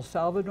with El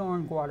Salvador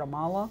and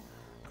Guatemala,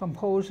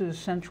 composes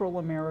Central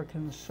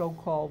America's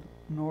so-called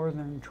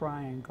Northern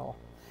Triangle.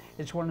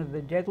 It's one of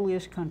the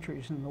deadliest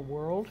countries in the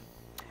world.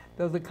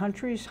 Though the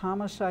country's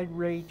homicide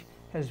rate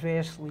has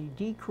vastly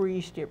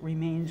decreased, it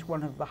remains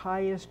one of the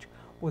highest,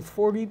 with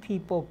 40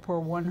 people per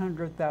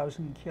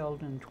 100,000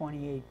 killed in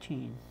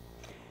 2018.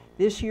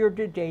 This year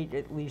to date,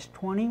 at least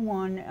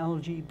 21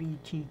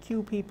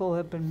 LGBTQ people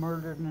have been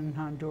murdered in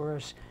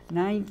Honduras,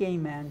 9 gay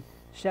men,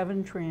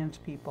 7 trans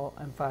people,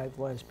 and 5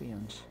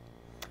 lesbians.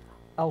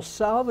 El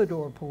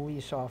Salvador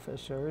police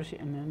officers,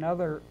 in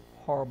another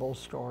horrible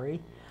story,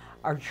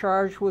 are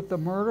charged with the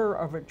murder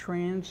of a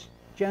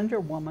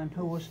transgender woman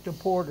who was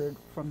deported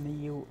from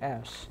the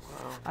U.S.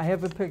 I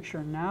have a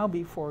picture now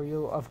before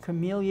you of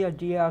Camelia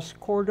Diaz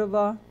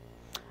Cordova,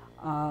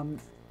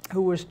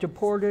 who was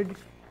deported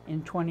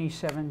in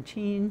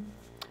 2017.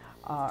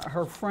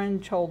 Her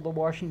friend told the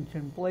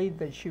Washington Blade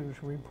that she was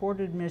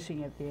reported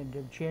missing at the end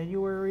of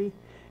January.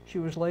 She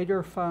was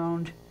later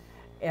found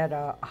at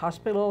a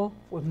hospital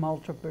with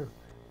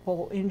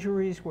multiple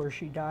injuries where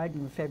she died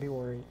in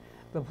February.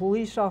 The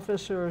police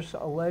officers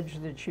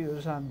alleged that she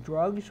was on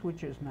drugs,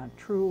 which is not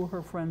true,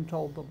 her friend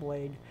told the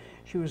Blade.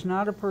 She was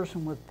not a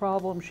person with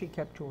problems, she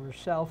kept to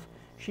herself.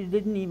 She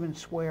didn't even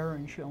swear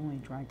and she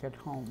only drank at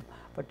home.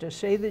 But to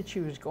say that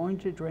she was going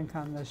to drink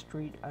on the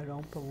street, I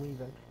don't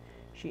believe it.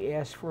 She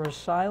asked for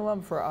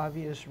asylum for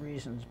obvious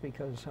reasons,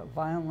 because of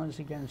violence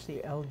against the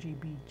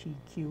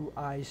LGBTQI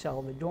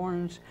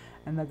Salvadorans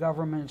and the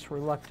government's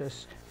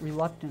reluctance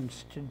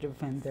to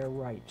defend their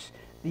rights.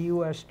 The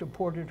U.S.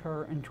 deported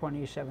her in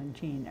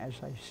 2017, as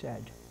I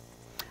said.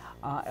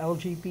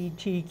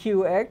 LGBTQ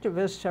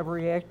activists have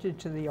reacted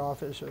to the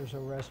officer's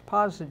arrest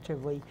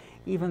positively,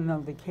 even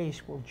though the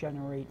case will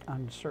generate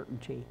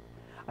uncertainty.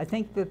 I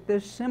think that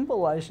this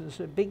symbolizes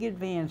a big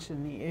advance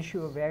in the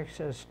issue of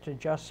access to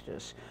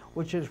justice,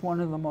 which is one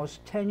of the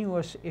most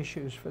tenuous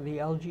issues for the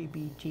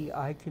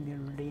LGBTI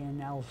community in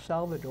El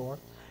Salvador,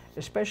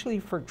 especially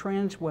for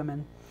trans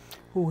women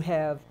who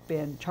have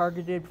been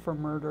targeted for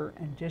murder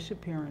and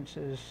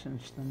disappearances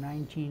since the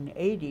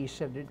 1980s,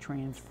 said a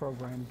trans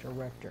program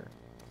director.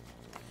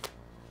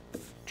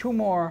 2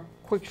 more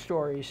quick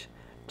stories.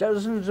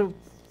 Dozens of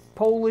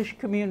Polish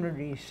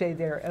communities say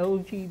they're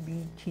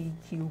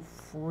LGBTQ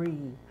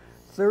free.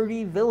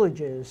 30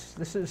 villages.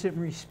 This is in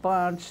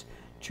response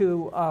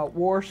to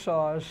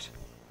Warsaw's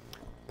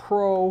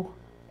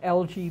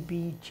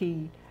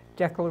pro-LGBT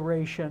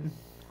declaration.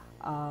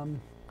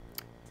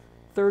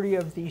 30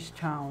 of these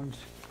towns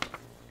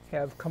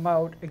have come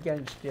out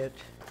against it.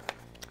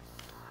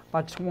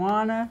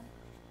 Botswana,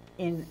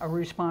 in a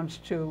response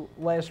to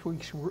last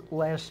week's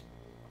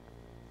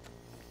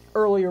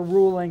earlier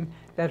ruling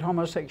that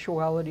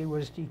homosexuality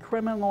was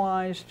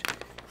decriminalized,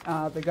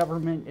 the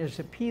government is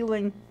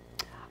appealing.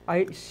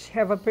 I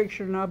have a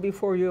picture now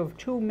before you of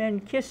 2 men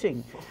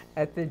kissing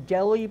at the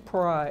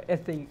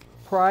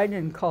Pride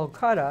in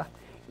Calcutta,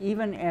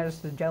 even as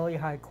the Delhi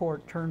High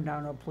Court turned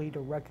down a plea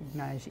to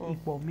recognize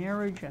equal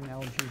marriage and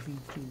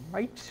LGBT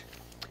rights.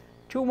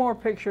 2 more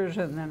pictures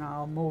and then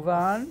I'll move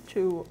on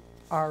to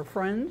our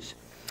friends.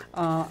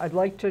 I'd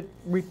like to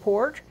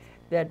report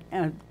that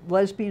a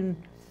lesbian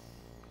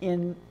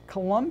in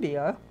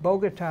Colombia,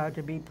 Bogota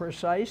to be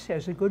precise,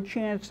 has a good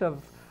chance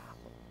of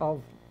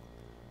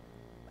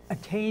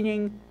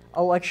attaining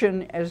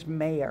election as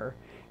mayor.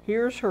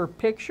 Here's her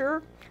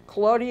picture,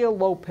 Claudia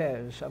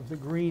Lopez of the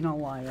Green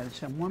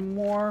Alliance. And one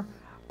more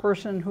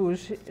person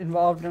who's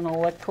involved in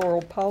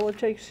electoral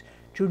politics,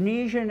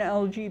 Tunisian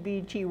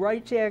LGBT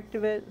rights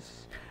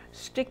activist,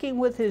 sticking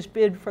with his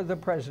bid for the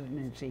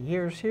presidency.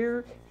 Here's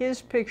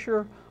his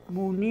picture,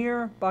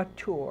 Munir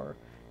Batour.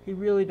 He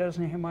really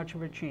doesn't have much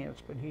of a chance,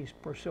 but he's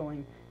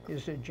pursuing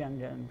his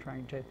agenda and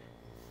trying to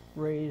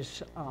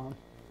raise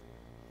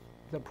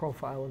the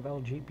profile of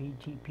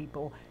LGBT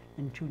people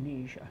in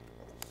Tunisia.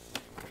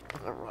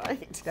 All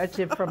right. That's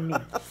it from me.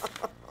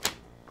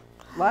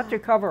 Lot to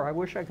cover. I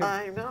wish I could.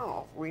 I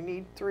know. We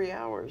need 3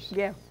 hours.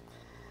 Yeah.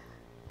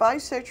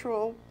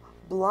 Bisexual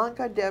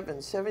Blanca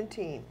Devon,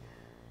 17,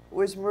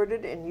 was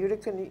murdered in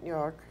Utica, New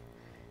York,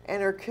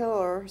 and her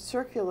killer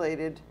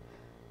circulated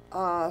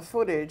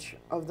footage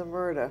of the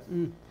murder.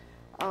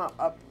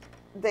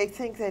 They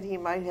think that he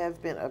might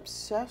have been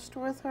obsessed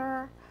with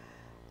her,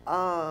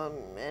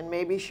 and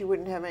maybe she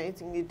wouldn't have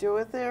anything to do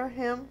with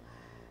him,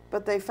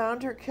 but they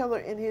found her killer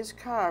in his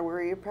car,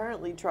 where he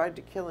apparently tried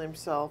to kill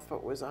himself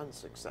but was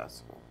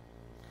unsuccessful.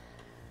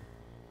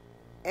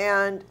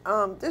 And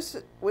this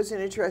was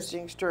an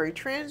interesting story.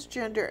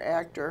 Transgender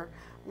actor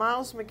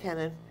Miles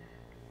McKinnon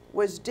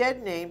was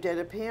dead named at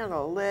a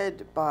panel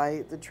led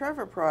by the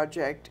Trevor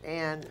Project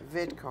and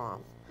VidCom.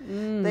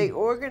 They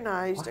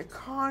organized a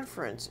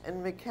conference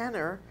and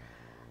McKenna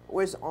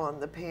was on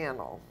the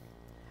panel.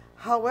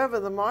 However,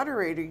 the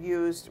moderator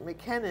used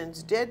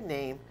McKinnon's dead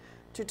name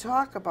to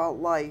talk about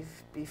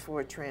life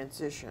before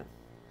transition.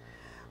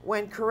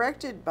 When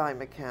corrected by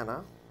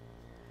McKenna,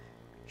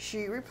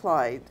 she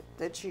replied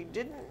that she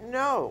didn't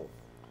know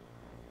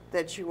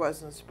that she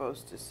wasn't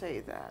supposed to say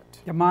that.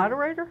 The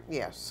moderator?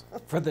 Yes.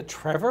 For the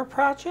Trevor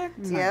Project?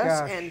 Oh my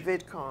Yes, gosh. and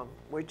VidCom,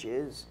 which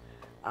is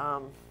a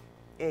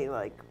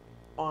like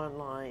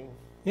online.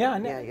 Yeah, I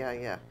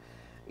know.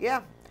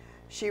 Yeah.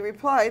 She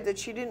replied that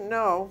she didn't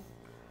know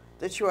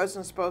that she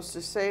wasn't supposed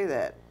to say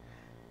that.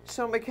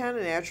 So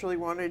McKenna naturally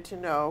wanted to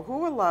know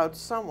who allowed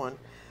someone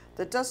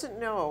that doesn't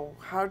know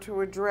how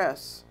to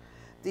address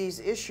these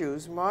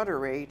issues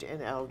moderate an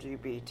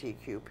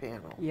LGBTQ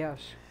panel. Yes.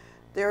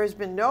 There has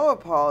been no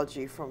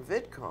apology from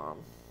VidCom,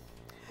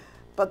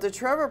 but the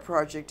Trevor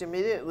Project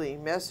immediately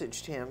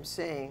messaged him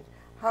saying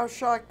how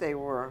shocked they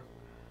were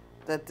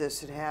that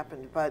this had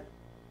happened. But,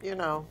 you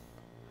know,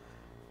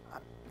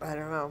 I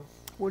don't know.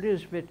 What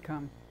is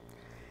VidCom?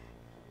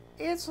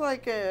 It's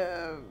like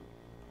a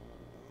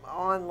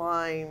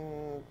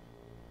online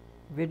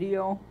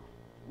Video?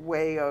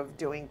 way of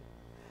doing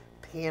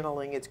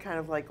paneling. It's kind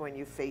of like when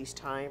you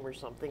FaceTime or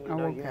something, you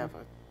know, you okay. have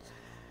a.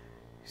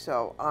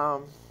 So,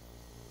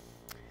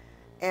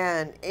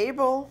 and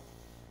Abel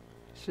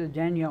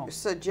Cedeno.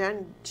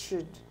 Cedeno.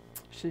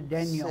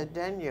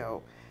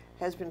 Cedeno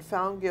has been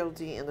found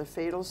guilty in the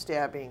fatal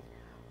stabbing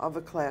of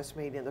a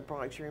classmate in the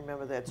Bronx. You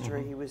remember that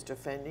story? He was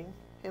defending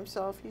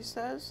himself, he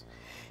says.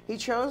 He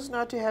chose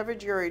not to have a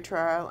jury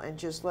trial and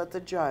just let the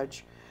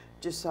judge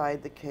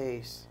decide the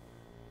case.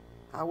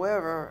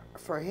 However,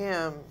 for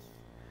him,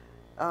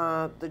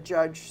 the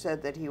judge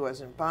said that he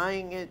wasn't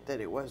buying it, that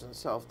it wasn't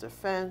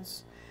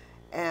self-defense,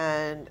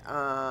 and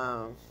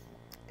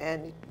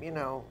you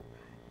know,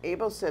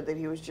 Abel said that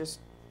he was just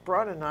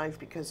brought a knife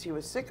because he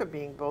was sick of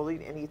being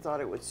bullied and he thought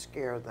it would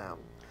scare them.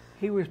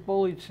 He was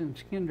bullied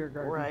since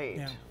kindergarten. Right,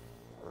 Yeah.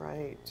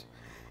 right.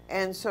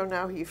 And so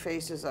now he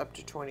faces up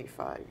to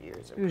 25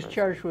 years in He was prison.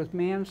 charged with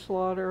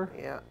manslaughter,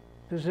 Yeah,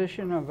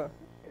 possession of a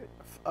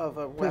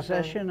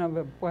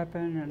weapon.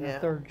 weapon, and Yeah. a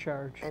third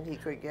charge. And he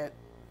could get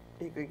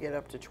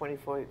up to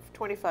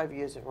 25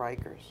 years in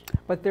Rikers,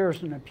 But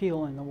there's an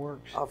appeal in the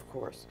works. of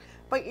course.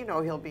 But you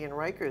know, he'll be in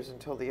Rikers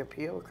until the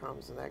appeal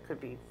comes, and that could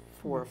be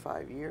 4 or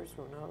 5 years,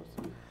 who knows.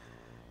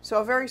 So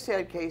a very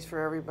sad case for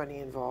everybody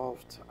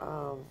involved.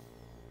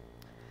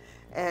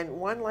 And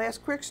one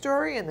last quick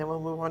story, and then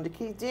we'll move on to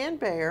Keith. Dan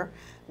Bayer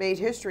made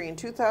history in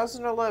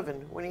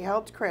 2011 when he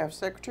helped craft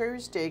Secretary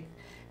of State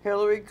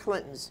Hillary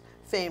Clinton's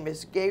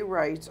famous gay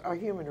rights are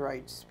human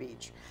rights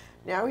speech.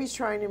 Now he's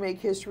trying to make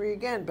history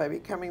again by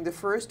becoming the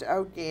first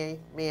out gay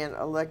man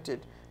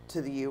elected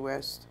to the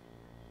U.S.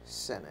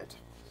 Senate.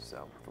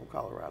 So, from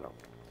Colorado.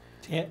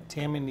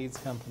 Tammy needs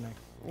company.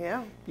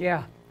 Yeah.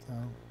 Yeah.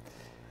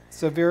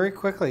 So very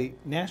quickly,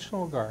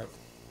 National Guard.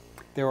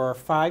 There are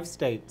 5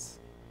 states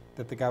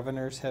that the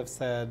governors have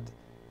said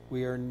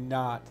we are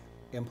not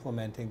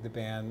implementing the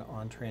ban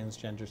on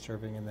transgender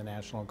serving in the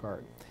National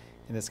Guard.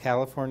 And it's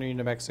California,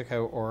 New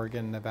Mexico,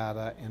 Oregon,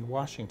 Nevada, and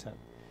Washington.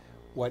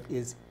 What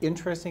is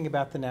interesting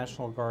about the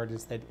National Guard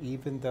is that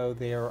even though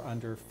they are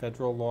under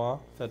federal law,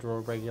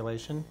 federal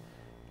regulation,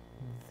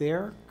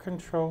 they're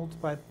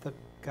controlled by the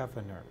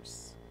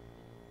governors.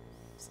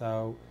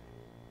 So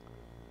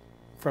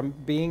from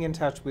being in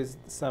touch with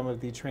some of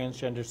the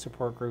transgender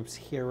support groups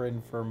here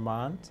in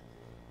Vermont,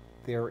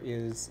 there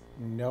is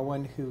no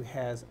one who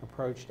has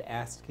approached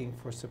asking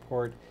for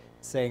support,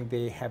 saying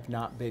they have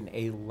not been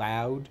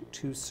allowed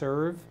to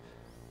serve,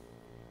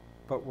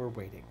 but we're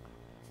waiting.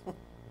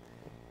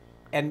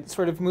 And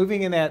sort of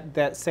moving in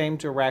that same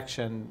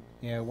direction,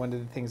 you know, one of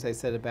the things I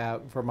said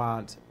about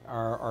Vermont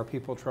are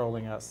people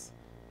trolling us?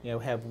 You know,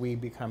 have we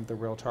become the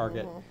real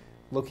target?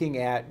 Looking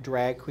at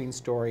Drag Queen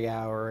Story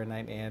Hour,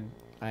 and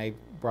I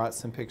brought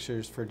some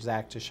pictures for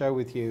Zach to show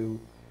with you.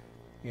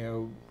 You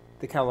know,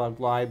 the Kellogg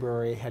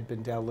Library had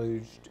been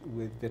deluged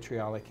with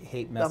vitriolic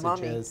hate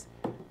messages.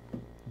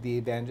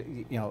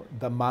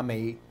 The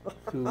mummy,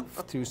 who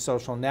through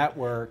social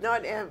network.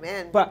 Not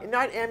M-N, But-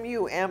 not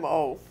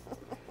M-U-M-O.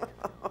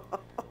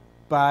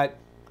 But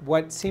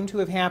what seemed to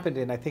have happened,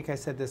 and I think I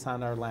said this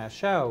on our last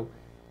show,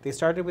 they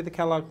started with the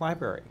Kellogg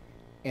Library.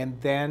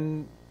 And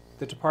then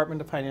the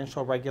Department of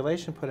Financial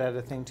Regulation put out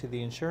a thing to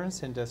the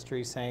insurance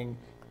industry saying,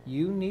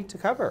 you need to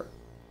cover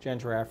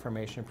gender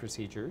affirmation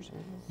procedures.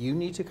 You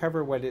need to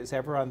cover what is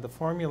ever on the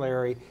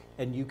formulary,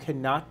 and you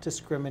cannot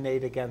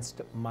discriminate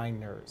against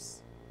minors.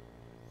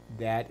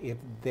 That if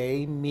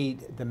they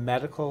meet the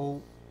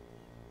medical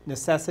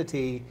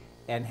necessity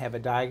and have a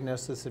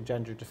diagnosis of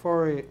gender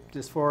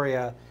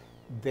dysphoria,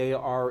 they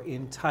are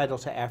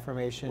entitled to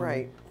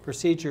affirmation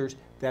procedures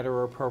that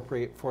are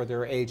appropriate for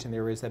their age, and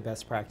there is a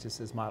best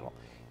practices model.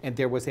 And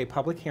there was a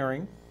public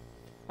hearing,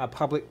 a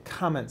public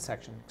comment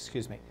section,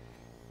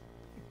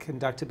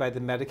 conducted by the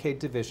Medicaid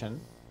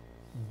division.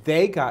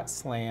 They got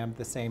slammed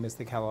the same as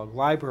the Kellogg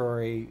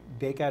Library.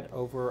 They got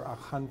over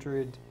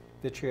 100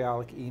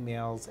 vitriolic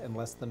emails in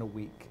less than a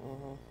week.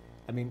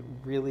 I mean,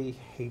 really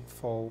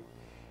hateful.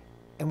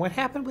 And what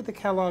happened with the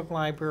Kellogg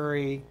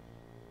Library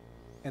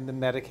and the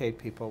Medicaid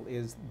people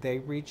is they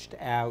reached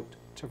out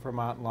to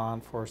Vermont law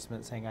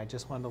enforcement saying, I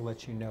just want to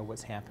let you know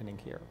what's happening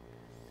here.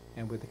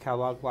 And with the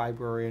Kellogg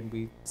Library, and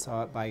we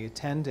saw it by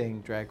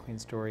attending Drag Queen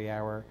Story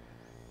Hour,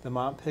 The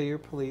Montpelier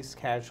police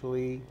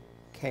casually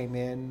came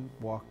in,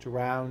 walked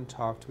around,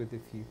 talked with a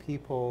few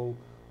people,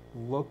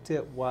 looked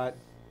at what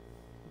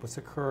was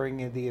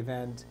occurring in the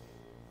event,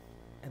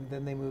 and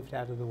then they moved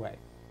out of the way.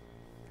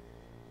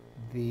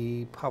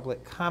 The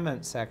public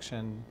comment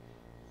section,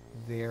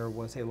 there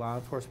was a law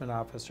enforcement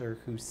officer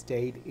who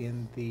stayed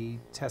in the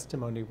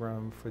testimony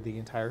room for the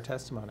entire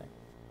testimony.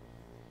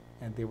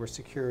 And there were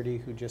security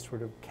who just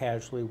sort of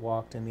casually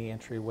walked in the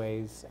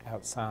entryways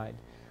outside.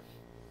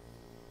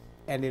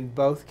 And in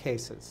both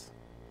cases,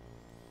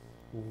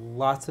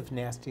 lots of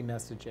nasty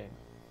messaging,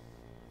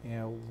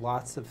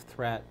 lots of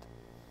threat.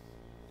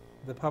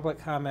 The public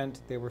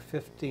comment, there were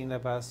 15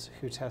 of us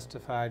who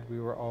testified.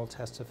 We were all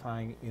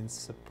testifying in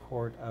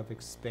support of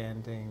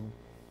expanding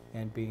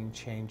and being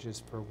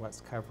changes for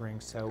what's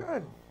covering. So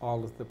Good.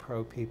 all of the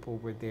pro people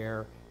were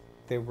there.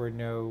 There were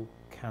no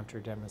counter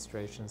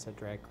demonstrations at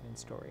Drag Queen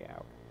Story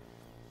Hour.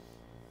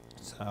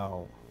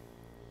 So,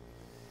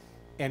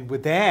 and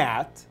with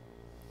that,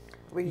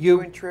 Were you You-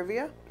 doing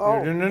trivia?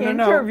 no, no, no, no,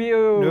 no. Interview.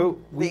 No,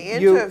 The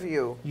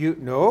interview.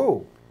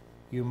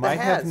 You might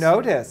have heads.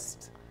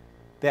 noticed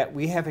that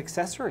we have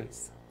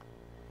accessories.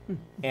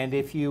 And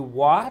if you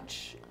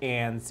watch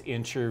Anne's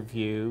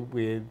interview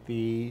with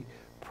the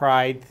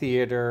Pride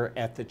Theater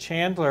at the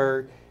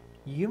Chandler,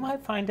 you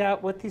might find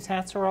out what these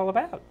hats are all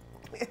about.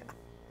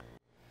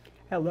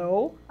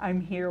 Hello,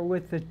 I'm here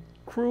with the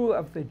crew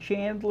of the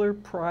Chandler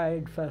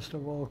Pride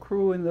Festival,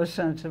 crew in the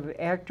sense of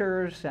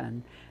actors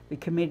and the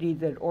committee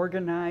that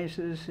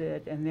organizes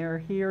it, and they're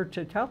here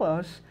to tell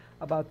us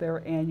about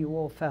their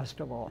annual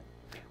festival.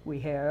 We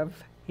have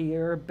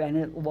here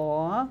Bennett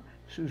Law,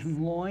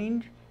 Susan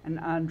Lloyd, and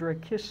Andra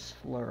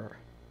Kistler.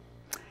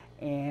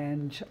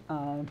 And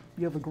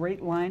you have a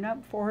great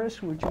lineup for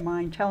us. Would you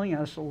mind telling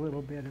us a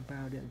little bit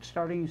about it?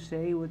 Starting,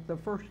 say, with the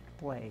first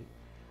play,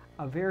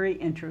 a very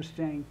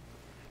interesting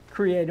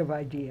creative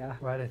idea.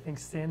 Right, I think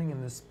standing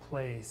in this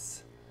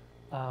place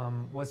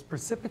was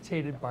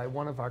precipitated by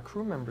one of our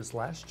crew members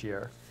last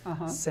year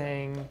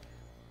saying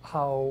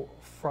how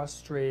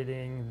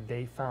frustrating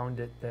they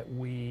found it that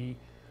we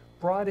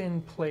brought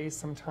in plays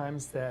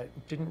sometimes that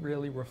didn't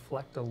really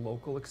reflect a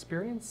local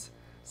experience.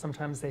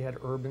 Sometimes they had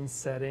urban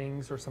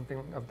settings or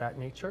something of that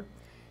nature.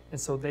 And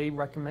so they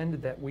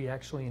recommended that we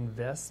actually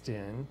invest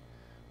in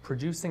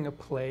producing a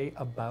play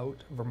about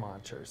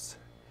Vermonters.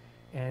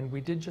 And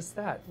we did just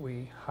that.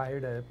 We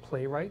hired a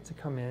playwright to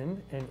come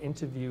in and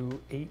interview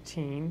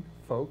 18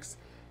 folks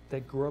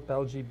that grew up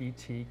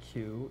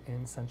LGBTQ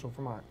in central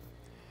Vermont.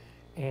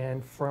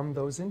 And from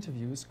those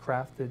interviews,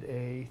 crafted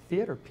a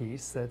theater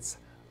piece that's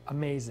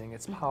amazing.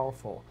 It's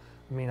powerful.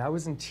 I mean, I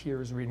was in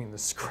tears reading the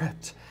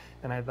script,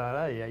 and I thought,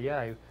 oh,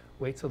 yeah,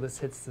 wait till this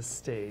hits the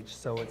stage.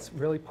 So it's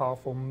really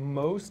powerful.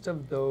 Most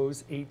of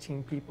those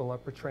 18 people are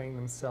portraying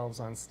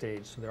themselves on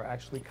stage, so they're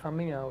actually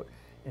coming out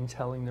and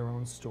telling their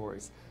own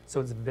stories. So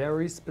it's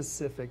very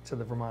specific to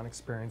the Vermont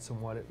experience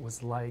and what it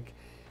was like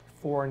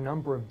for a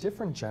number of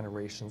different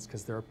generations,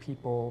 because there are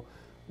people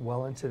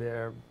well into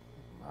their,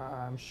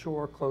 I'm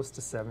sure, close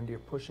to 70 or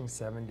pushing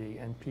 70,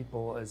 and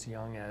people as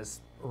young as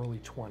early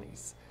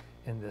 20s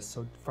in this.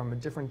 So from a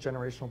different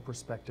generational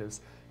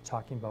perspectives,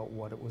 talking about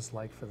what it was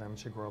like for them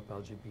to grow up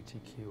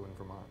LGBTQ in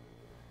Vermont.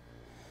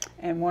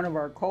 And one of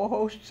our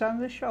co-hosts on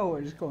the show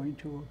is going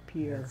to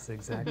appear. That's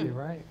exactly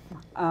right.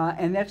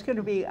 And that's going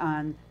to be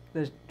on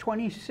the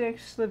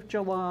 26th of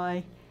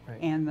July Right.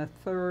 and the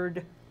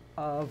 3rd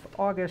of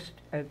August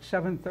at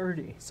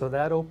 7:30. So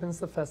that opens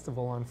the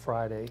festival on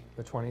Friday,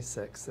 the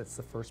 26th. It's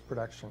the first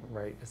production,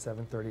 right, at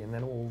 7:30, and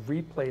then it will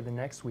replay the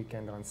next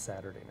weekend on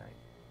Saturday night.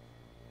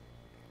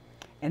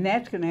 And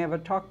that's going to have a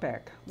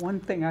talkback. One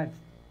thing I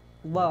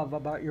love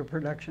about your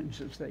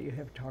productions is that you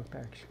have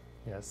talkbacks.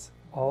 Yes,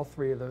 all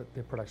three of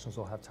the productions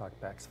will have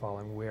talkbacks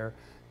following, where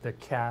the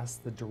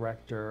cast, the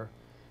director,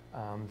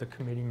 the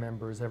committee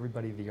members,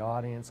 everybody, the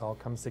audience, all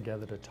comes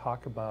together to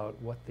talk about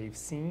what they've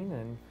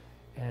seen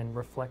and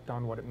reflect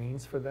on what it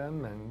means for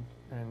them,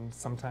 and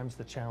sometimes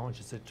the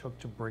challenges it took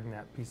to bring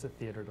that piece of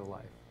theater to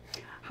life.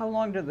 How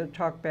long do the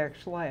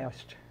talkbacks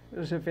last?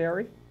 Does it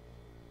vary?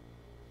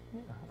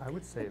 Yeah, I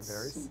would say it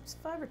varies. It's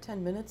 5 or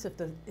 10 minutes. If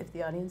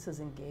the audience is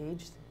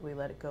engaged, we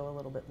let it go a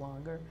little bit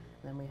longer.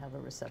 Then we have a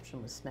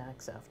reception with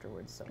snacks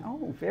afterwards. So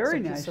Oh,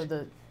 very nice. So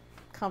the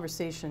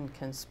conversation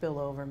can spill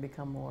over and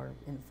become more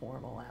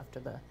informal after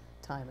the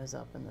time is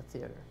up in the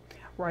theater.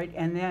 Right,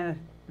 and the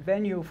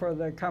venue for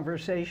the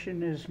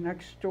conversation is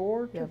next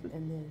door to Yep, the...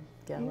 in the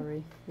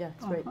gallery. Yeah,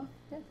 it's great. Uh-huh.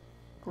 Yeah.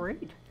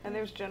 Great. And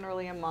there's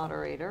generally a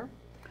moderator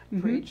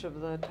for Mhm. each of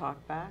the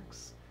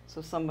talkbacks,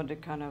 so someone to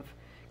kind of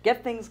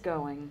get things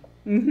going.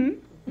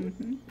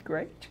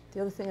 Great.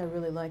 The other thing I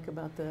really like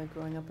about the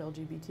Growing Up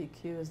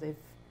LGBTQ is they've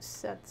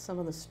set some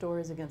of the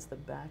stories against the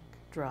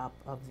backdrop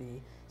of the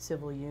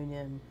civil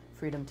union,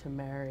 freedom to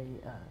marry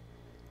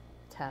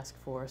task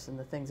force and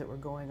the things that were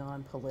going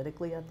on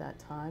politically at that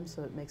time.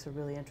 So it makes a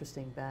really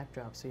interesting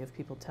backdrop. So you have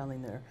people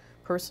telling their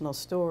personal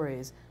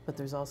stories, but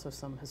there's also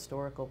some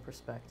historical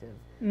perspective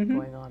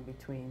going on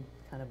between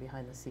kind of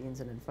behind the scenes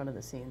and in front of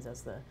the scenes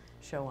as the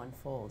show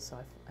unfolds. So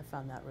I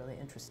found that really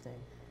interesting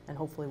and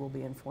hopefully will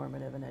be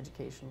informative and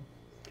educational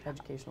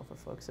for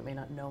folks that may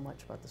not know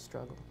much about the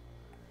struggle.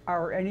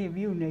 Are any of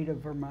you native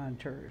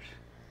Vermonters?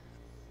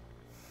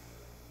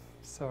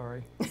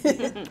 Sorry.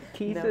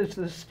 Keith No. is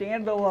the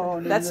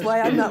standalone. in That's this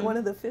why I'm group. not one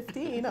of the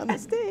 15 on the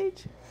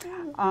stage.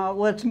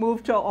 Let's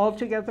move to All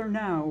Together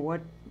Now. What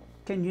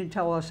can you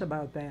tell us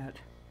about that?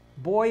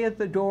 Boy at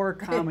the Door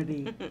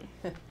comedy.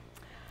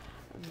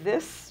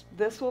 This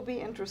will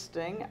be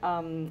interesting.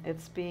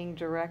 It's being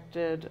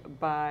directed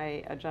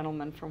by a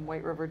gentleman from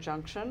White River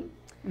Junction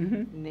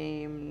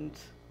named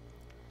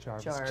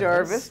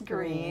Jarvis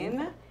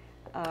Green.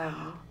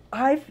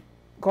 I've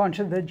gone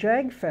to the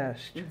Jag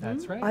Fest.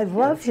 That's right. I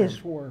love That's his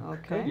him. work.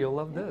 Okay. Good, you'll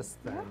love this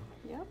then.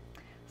 Yep.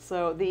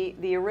 So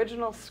the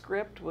original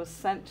script was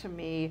sent to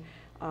me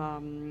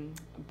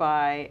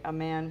by a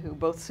man who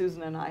both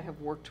Susan and I have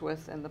worked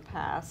with in the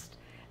past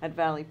at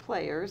Valley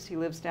Players. He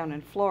lives down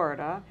in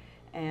Florida,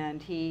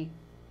 and he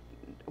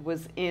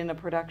was in a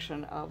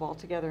production of All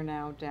Together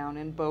Now down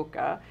in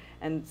Boca,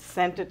 and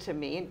sent it to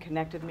me and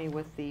connected me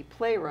with the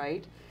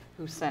playwright,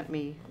 who sent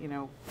me,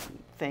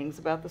 things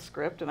about the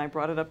script, and I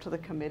brought it up to the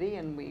committee,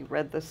 and we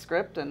read the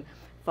script and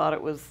thought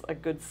it was a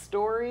good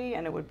story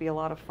and it would be a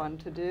lot of fun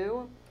to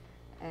do.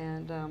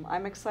 And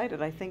I'm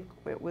excited. I think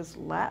it was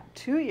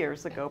 2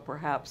 years ago,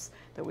 perhaps,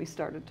 that we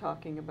started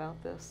talking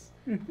about this,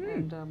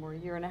 and or a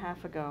year and a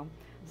half ago.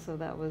 So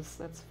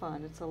that's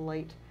fun. It's a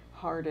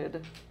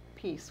light-hearted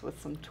piece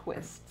with some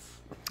twists.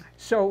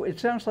 So it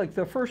sounds like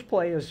the first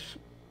play is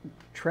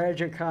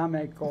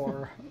tragicomic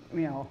or,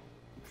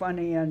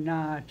 funny and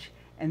not,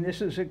 and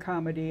this is a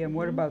comedy. And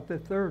what about the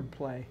third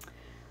play?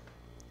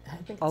 I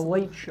think A it's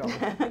late show.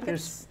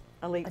 There's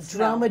a late a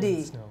snow.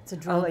 dramedy. Snow. It's a A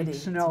dramedy. late It's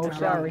a snow, dramedy.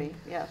 sorry.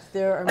 Yes.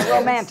 There are A moments-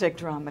 romantic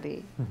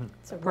dramedy.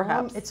 It's a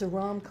perhaps. It's a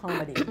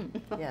rom-comedy.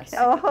 Yes.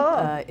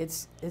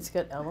 It's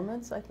got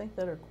elements, I think,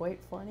 that are quite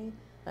funny.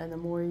 And the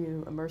more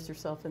you immerse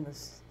yourself in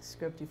this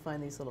script, you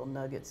find these little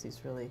nuggets,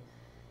 these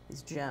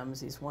gems,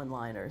 these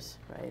one-liners,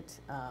 right?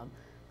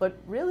 But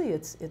really,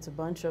 it's a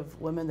bunch of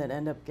women that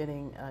end up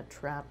getting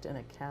trapped in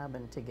a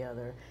cabin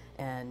together,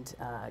 and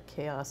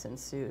chaos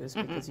ensues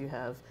because you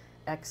have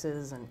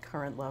exes and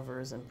current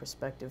lovers and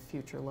prospective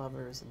future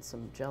lovers, and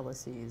some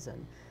jealousies,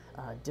 and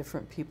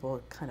different people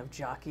kind of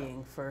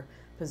jockeying for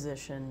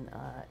position,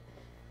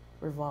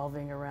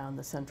 revolving around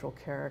the central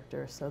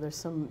character. So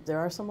there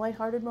are some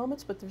lighthearted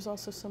moments, but there's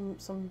also some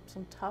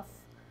tough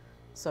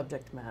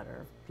subject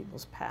matter,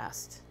 people's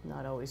past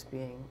not always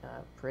being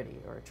pretty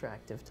or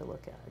attractive to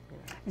look at.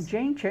 And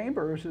Jane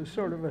Chambers is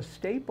sort of a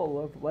staple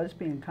of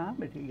lesbian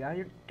comedy.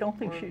 I don't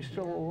think she's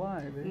still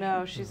alive. Is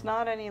No, she's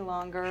not any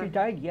longer. she? She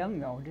died young,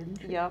 though,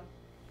 didn't she? Yep.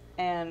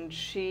 And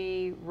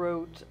she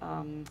wrote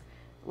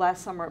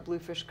Last Summer at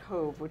Bluefish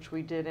Cove, which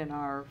we did in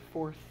our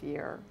fifth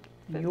year.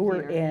 You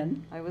were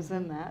in. I was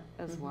in that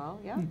as well,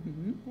 yeah.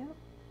 Yep.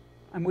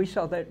 And we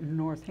saw that in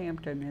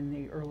Northampton in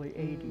the early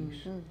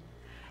 80s.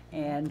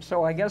 And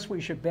so I guess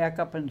we should back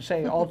up and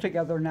say All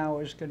Together Now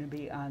is going to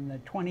be on the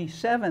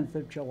 27th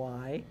of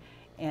July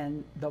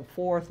and the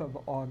 4th of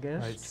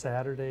August. Right,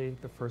 Saturday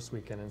the first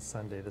weekend and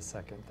Sunday the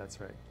 2nd,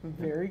 that's right.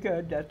 Very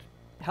good. That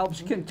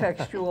helps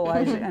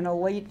contextualize it. And a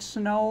late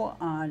snow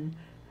on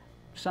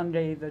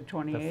Sunday the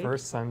 28th. The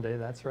first Sunday,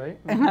 that's right.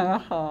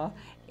 And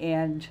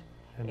And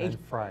then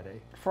Friday,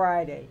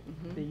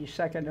 the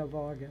 2nd of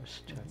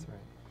August. That's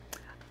right.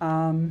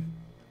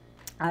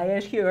 I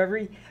ask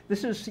you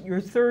this is your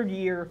third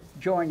year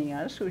joining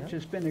us, which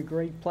has been a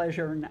great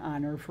pleasure and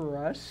honor for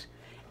us.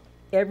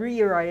 Every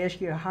year I ask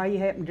you how you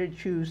happen to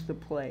choose the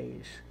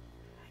plays.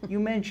 You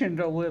mentioned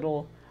a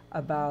little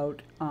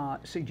about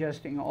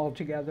suggesting All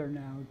Together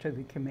Now to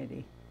the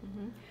committee.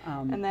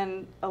 And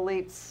then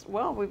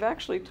we've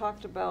actually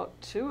talked about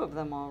two of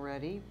them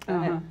already.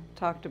 Bennett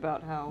talked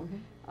about how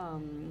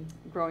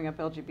growing up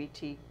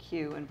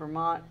LGBTQ in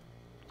Vermont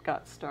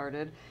got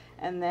started.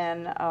 And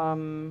then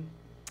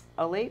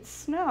A Late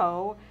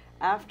Snow,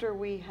 after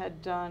we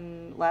had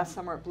done Last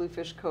Summer at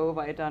Bluefish Cove,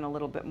 I had done a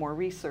little bit more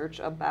research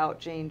about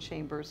Jane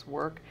Chambers'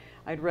 work.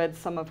 I'd read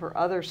some of her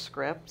other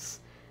scripts,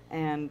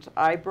 and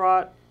I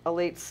brought A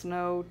Late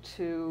Snow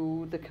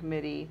to the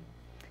committee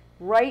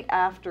right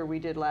after we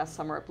did Last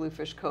Summer at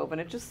Bluefish Cove,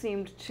 and it just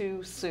seemed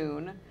too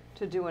soon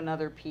to do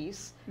another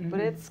piece. But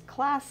it's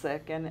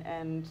classic,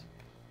 and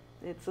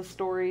it's a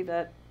story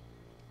that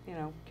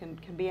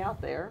can be out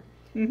there.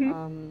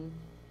 And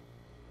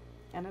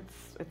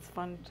it's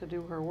fun to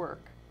do her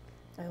work.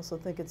 I also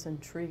think it's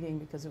intriguing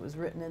because it was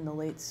written in the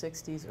late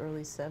 60s,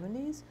 early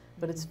 70s,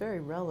 but it's very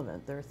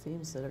relevant. There are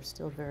themes that are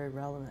still very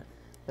relevant.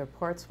 There are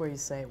parts where you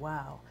say,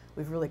 wow,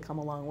 we've really come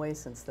a long way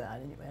since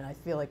that. And I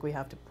feel like we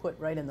have to put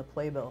right in the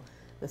playbill,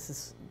 the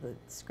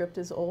script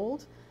is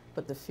old,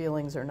 but the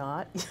feelings are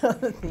not.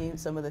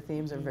 Some of the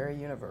themes are very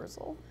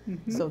universal.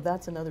 So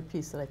that's another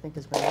piece that I think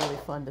has been really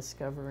fun,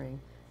 discovering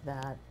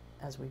that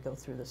as we go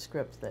through the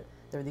script, that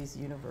there are these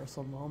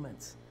universal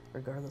moments,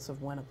 regardless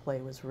of when a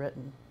play was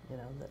written,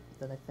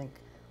 that I think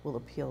will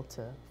appeal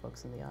to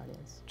folks in the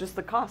audience. Just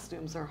the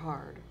costumes are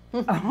hard.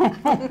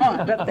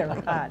 I bet they're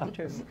hot,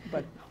 too.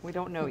 But we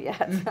don't know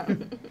yet.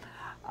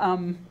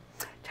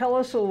 Tell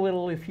us a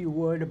little, if you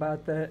would,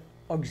 about the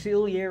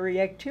auxiliary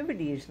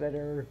activities that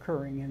are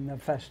occurring in the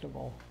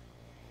festival.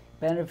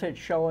 Benefit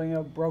showing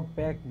of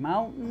Brokeback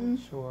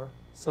Mountain. Sure.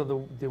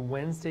 So the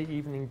Wednesday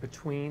evening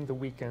between the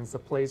weekends, the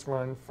plays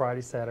run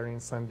Friday, Saturday,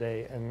 and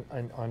Sunday,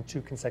 and on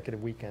 2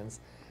 consecutive weekends.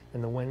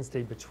 And the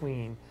Wednesday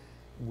between,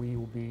 we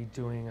will be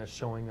doing a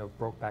showing of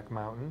Brokeback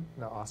Mountain,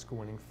 the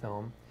Oscar-winning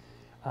film.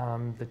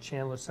 The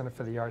Chandler Center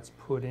for the Arts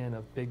put in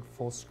a big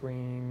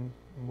full-screen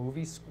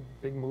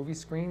big movie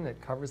screen that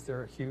covers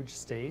their huge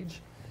stage.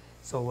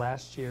 So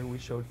last year we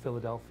showed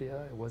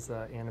Philadelphia. It was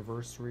an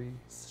anniversary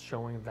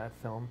showing of that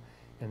film.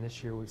 And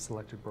this year we've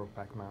selected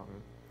Brokeback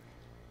Mountain.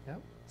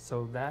 Yep.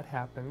 So that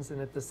happens.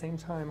 And at the same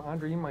time,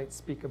 Andre, you might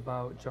speak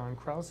about John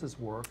Krause's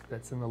work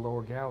that's in the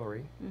lower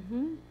gallery.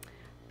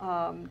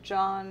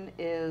 John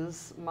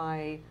is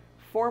my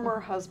former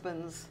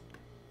husband's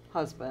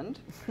husband.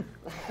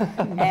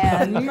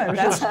 And there's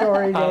a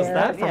story How's there.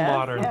 that for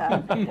modern?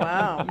 Yeah.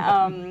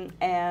 Wow.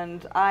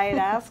 And I had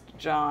asked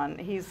John,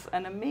 he's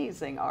an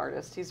amazing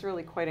artist. He's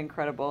really quite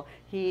incredible.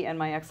 He and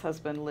my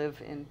ex-husband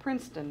live in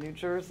Princeton, New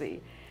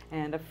Jersey.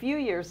 And a few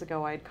years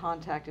ago, I had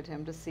contacted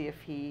him to see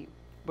if he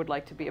would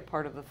like to be a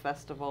part of the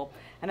festival.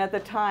 And at the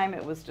time,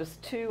 it was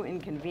just too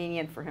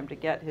inconvenient for him to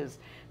get his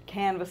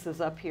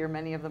canvases up here.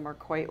 Many of them are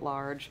quite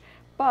large.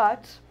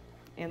 But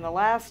in the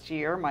last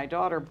year, my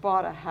daughter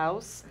bought a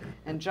house,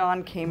 and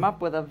John came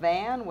up with a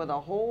van with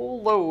a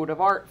whole load of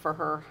art for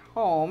her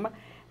home.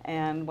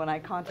 And when I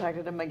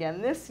contacted him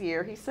again this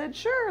year, he said,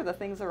 sure, the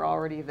things are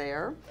already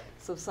there.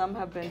 So some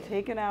have been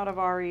taken out of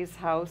Ari's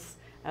house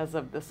as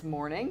of this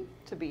morning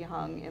to be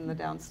hung in the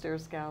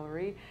downstairs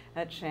gallery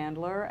at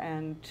Chandler,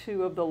 and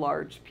 2 of the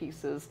large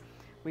pieces,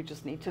 we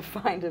just need to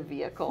find a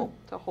vehicle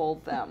to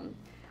hold them.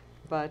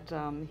 But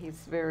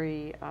he's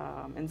very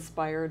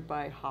inspired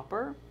by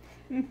Hopper,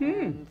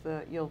 and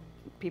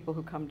people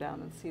who come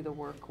down and see the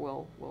work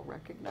will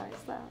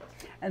recognize that.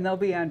 And they'll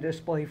be on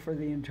display for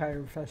the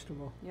entire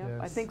festival. Yep,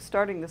 I Yes. think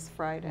starting this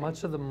Friday.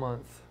 Much of the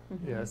month.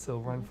 Yes,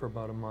 it'll run for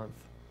about a month.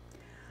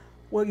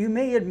 Well, you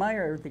may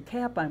admire the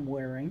cap I'm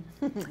wearing.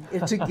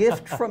 It's a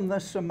gift from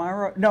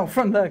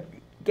from the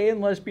Gay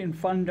and Lesbian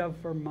Fund of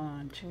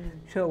Vermont.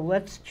 So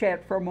let's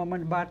chat for a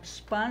moment about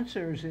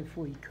sponsors, if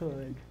we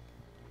could.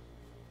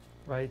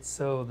 Right,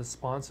 so the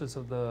sponsors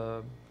of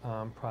the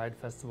Pride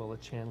Festival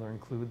at Chandler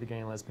include the Gay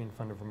and Lesbian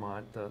Fund of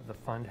Vermont. The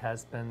fund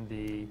has been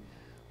the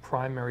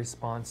primary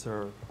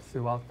sponsor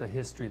throughout the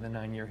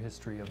 9-year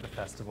history of the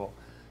festival.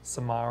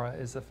 Samara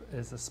is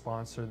a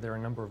sponsor. There are a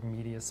number of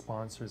media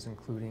sponsors,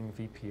 including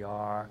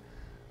VPR,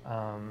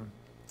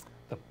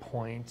 The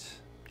Point.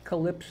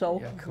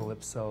 Calypso. Yeah,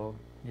 Calypso,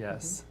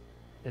 yes.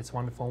 It's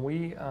wonderful.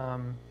 We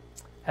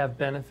have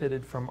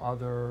benefited from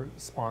other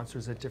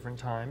sponsors at different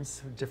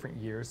times, different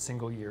years,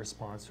 single-year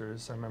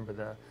sponsors. I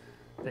remember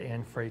the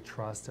Anne Frey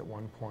Trust at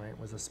one point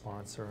was a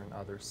sponsor, and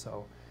others.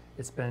 So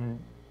it's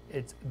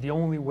the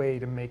only way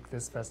to make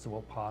this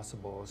festival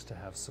possible is to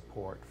have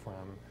support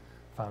from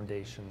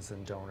foundations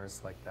and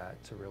donors like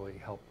that to really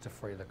help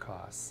defray the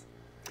costs.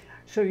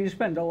 So you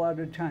spend a lot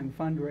of time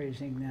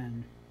fundraising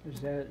then, is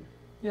that?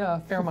 Yeah, a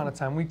fair amount of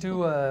time. We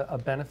do a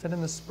benefit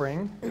in the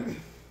spring.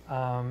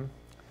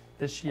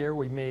 This year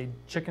we made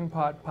chicken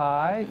pot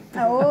pie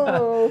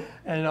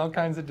and all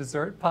kinds of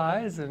dessert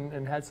pies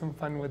and had some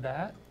fun with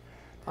that.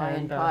 Pie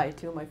and pie,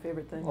 2 of my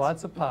favorite things.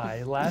 Lots of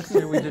pie. Last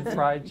year we did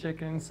fried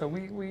chicken, so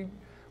we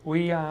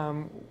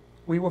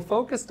were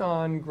focused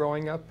on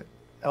growing up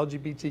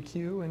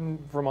LGBTQ in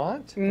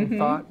Vermont and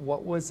thought,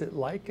 what was it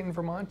like in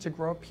Vermont to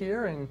grow up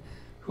here, and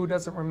who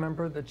doesn't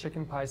remember the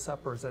chicken pie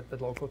suppers at the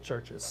local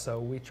churches? So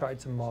we tried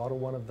to model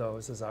one of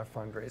those as our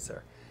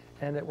fundraiser,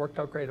 and it worked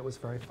out great. It was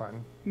very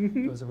fun.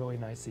 It was a really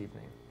nice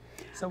evening.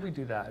 So we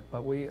do that, but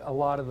a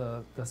lot of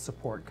the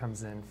support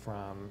comes in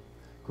from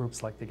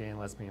groups like the Gay and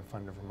Lesbian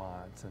Fund of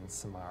Vermont and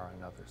Samara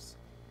and others.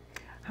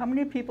 How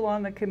many people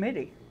on the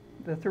committee?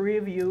 The 3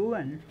 of you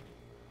and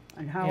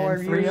how And are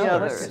 3 you?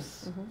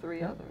 others.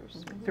 3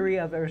 others. 3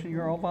 others, and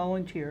you're all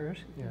volunteers.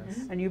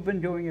 Yes. And you've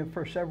been doing it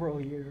for several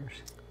years.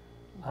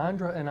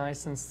 Andra and I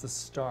since the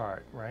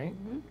start, right?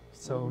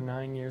 So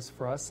 9 years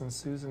for us, and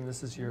Susan,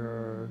 this is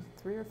your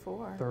 3 or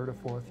 4. 3rd or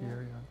 4th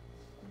year,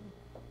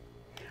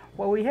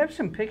 Well, we have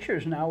some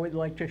pictures now we'd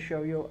like to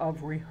show you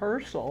of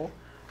rehearsal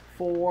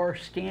for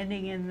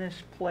Standing in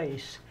This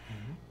Place.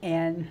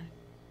 And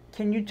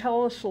can you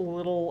tell us a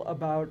little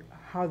about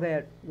how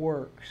that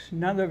works?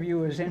 None of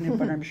you is in it,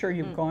 but I'm sure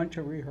you've gone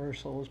to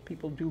rehearsals.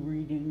 People do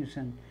readings,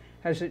 and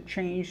has it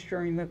changed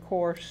during the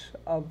course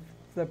of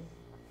the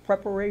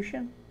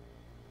preparation?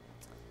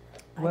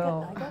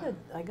 Well,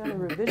 I got a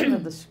revision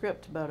of the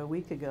script about a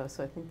week ago,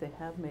 so I think they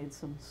have made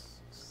some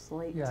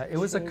slight yeah, it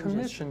was a changes.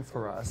 commission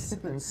for us,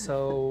 and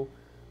so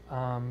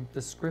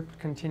the script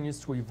continues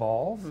to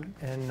evolve,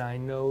 and I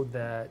know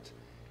that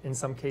in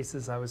some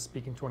cases, I was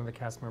speaking to one of the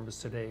cast members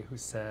today who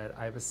said,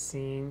 I have a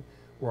scene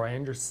where I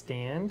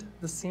understand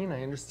the scene,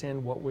 I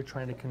understand what we're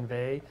trying to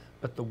convey,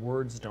 but the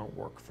words don't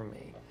work for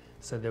me.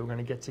 So they were going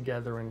to get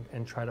together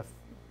and try to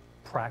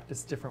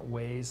practice different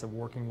ways of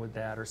working with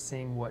that, or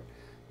seeing what,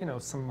 you know,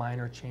 some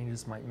minor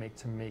changes might make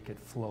to make it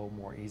flow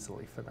more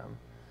easily for them.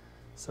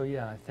 So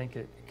yeah, I think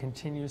it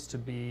continues to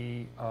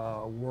be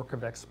a work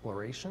of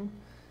exploration.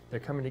 They're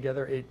coming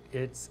together.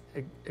 It's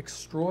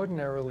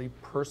extraordinarily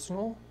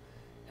personal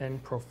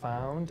and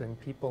profound, and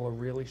people are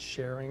really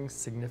sharing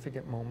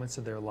significant moments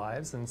of their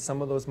lives, and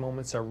some of those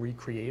moments are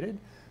recreated.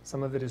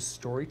 Some of it is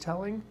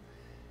storytelling,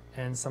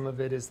 and some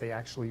of it is they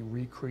actually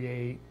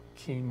recreate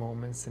key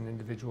moments in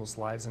individuals'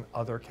 lives, and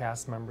other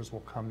cast members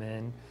will come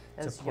in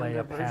As to play a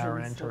younger versions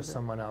parent or of it.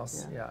 someone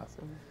else. Yeah.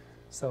 So-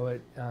 So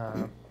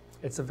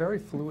it's a very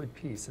fluid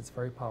piece. It's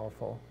very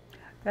powerful.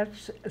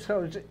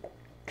 So it's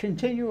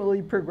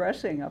continually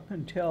progressing up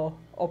until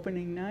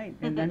opening night,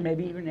 and then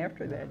maybe even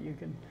after that you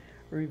can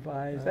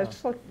revise. Yeah.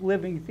 That's like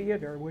living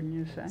theater, wouldn't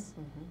you say?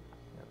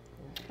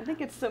 I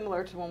think it's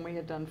similar to when we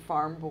had done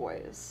Farm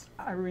Boys.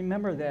 I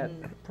remember that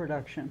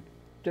production.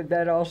 Did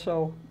that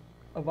also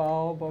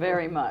evolve? Over?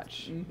 Very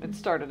much. It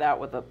started out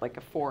with like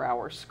a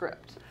 4-hour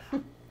script.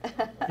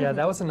 Yeah,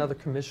 that was another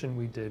commission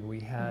we did. We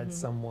had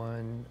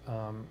someone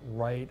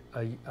write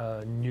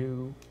a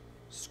new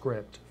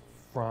script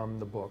from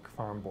the book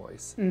Farm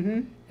Boys,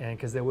 and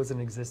because there was an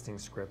existing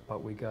script,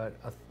 but we got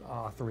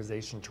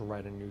authorization to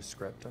write a new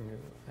script,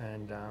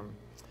 and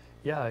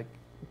yeah, it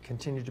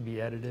continued to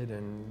be edited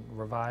and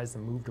revised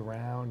and moved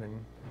around and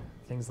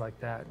things like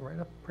that, right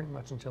up pretty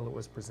much until it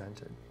was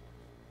presented.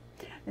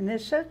 And the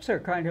sets are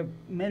kind of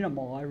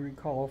minimal, I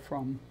recall,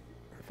 from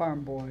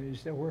Farm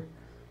Boys. There were,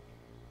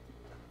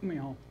 you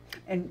know,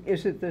 and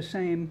is it the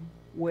same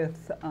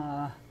with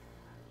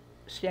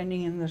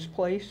Standing in This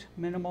Place,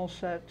 minimal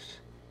sets?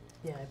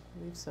 Yeah, I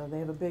believe so. They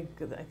have a big,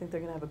 I think they're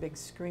going to have a big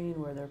screen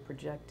where they're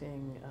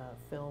projecting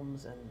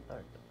films and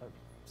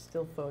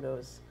still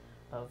photos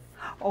of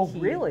key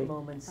really?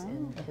 moments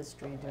in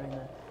history during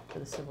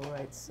the civil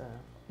rights.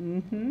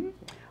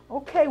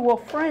 Okay, well,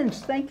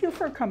 friends, thank you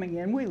for coming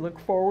in. We look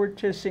forward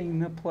to seeing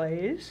the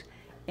plays,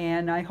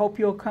 and I hope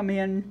you'll come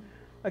in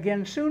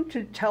again soon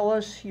to tell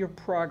us your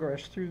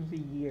progress through the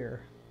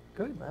year.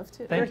 Good. Love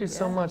to. Thank you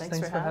so Yeah, much.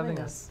 Thanks for having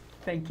us.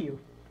 Thank you.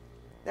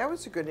 That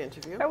was a good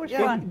interview. That was Yeah.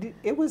 fun.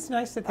 It was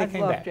nice that they I'd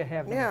came love back. to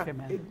have them Yeah. come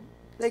in.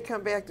 They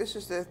come back. This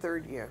is their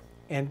 3rd year.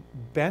 And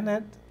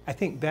Bennett, I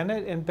think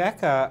Bennett and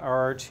Becca are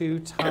our 2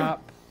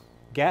 top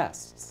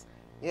guests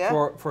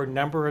Yeah. for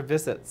number of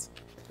visits.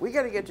 We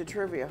got to get to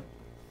trivia.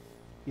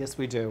 Yes,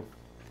 we do.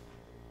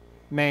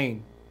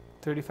 Maine,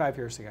 35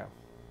 years ago.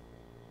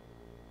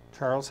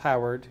 Charles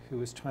Howard, who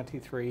was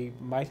 23,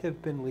 might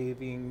have been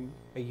leaving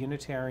a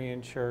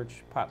Unitarian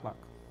church potluck.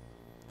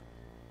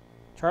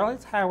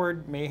 Charles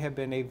Howard may have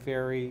been a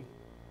very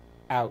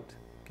out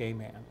gay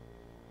man,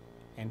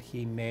 and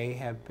he may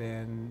have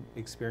been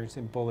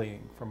experiencing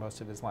bullying for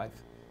most of his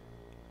life.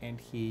 And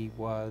he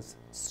was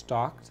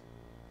stalked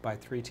by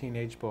 3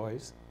 teenage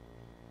boys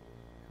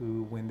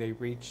who, when they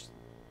reached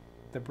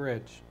the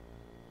bridge,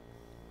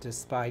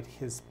 despite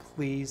his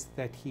pleas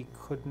that he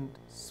couldn't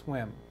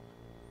swim,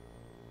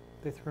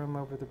 they threw him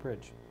over the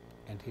bridge,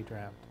 and he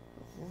drowned.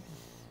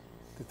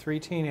 The 3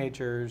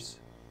 teenagers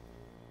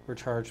were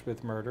charged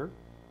with murder.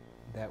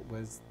 That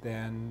was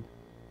then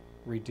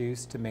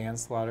reduced to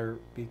manslaughter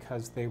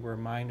because they were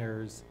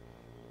minors,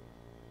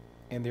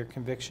 and their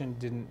conviction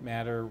didn't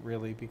matter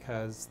really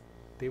because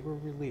they were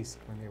released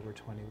when they were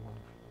 21.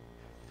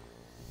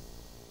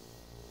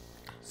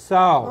 So,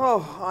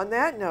 Oh, on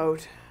that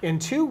note, in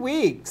 2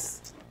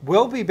 weeks,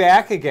 we'll be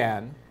back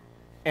again.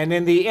 And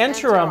in the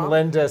interim, Interim.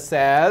 Linda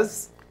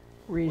says,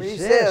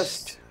 Resist.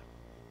 resist.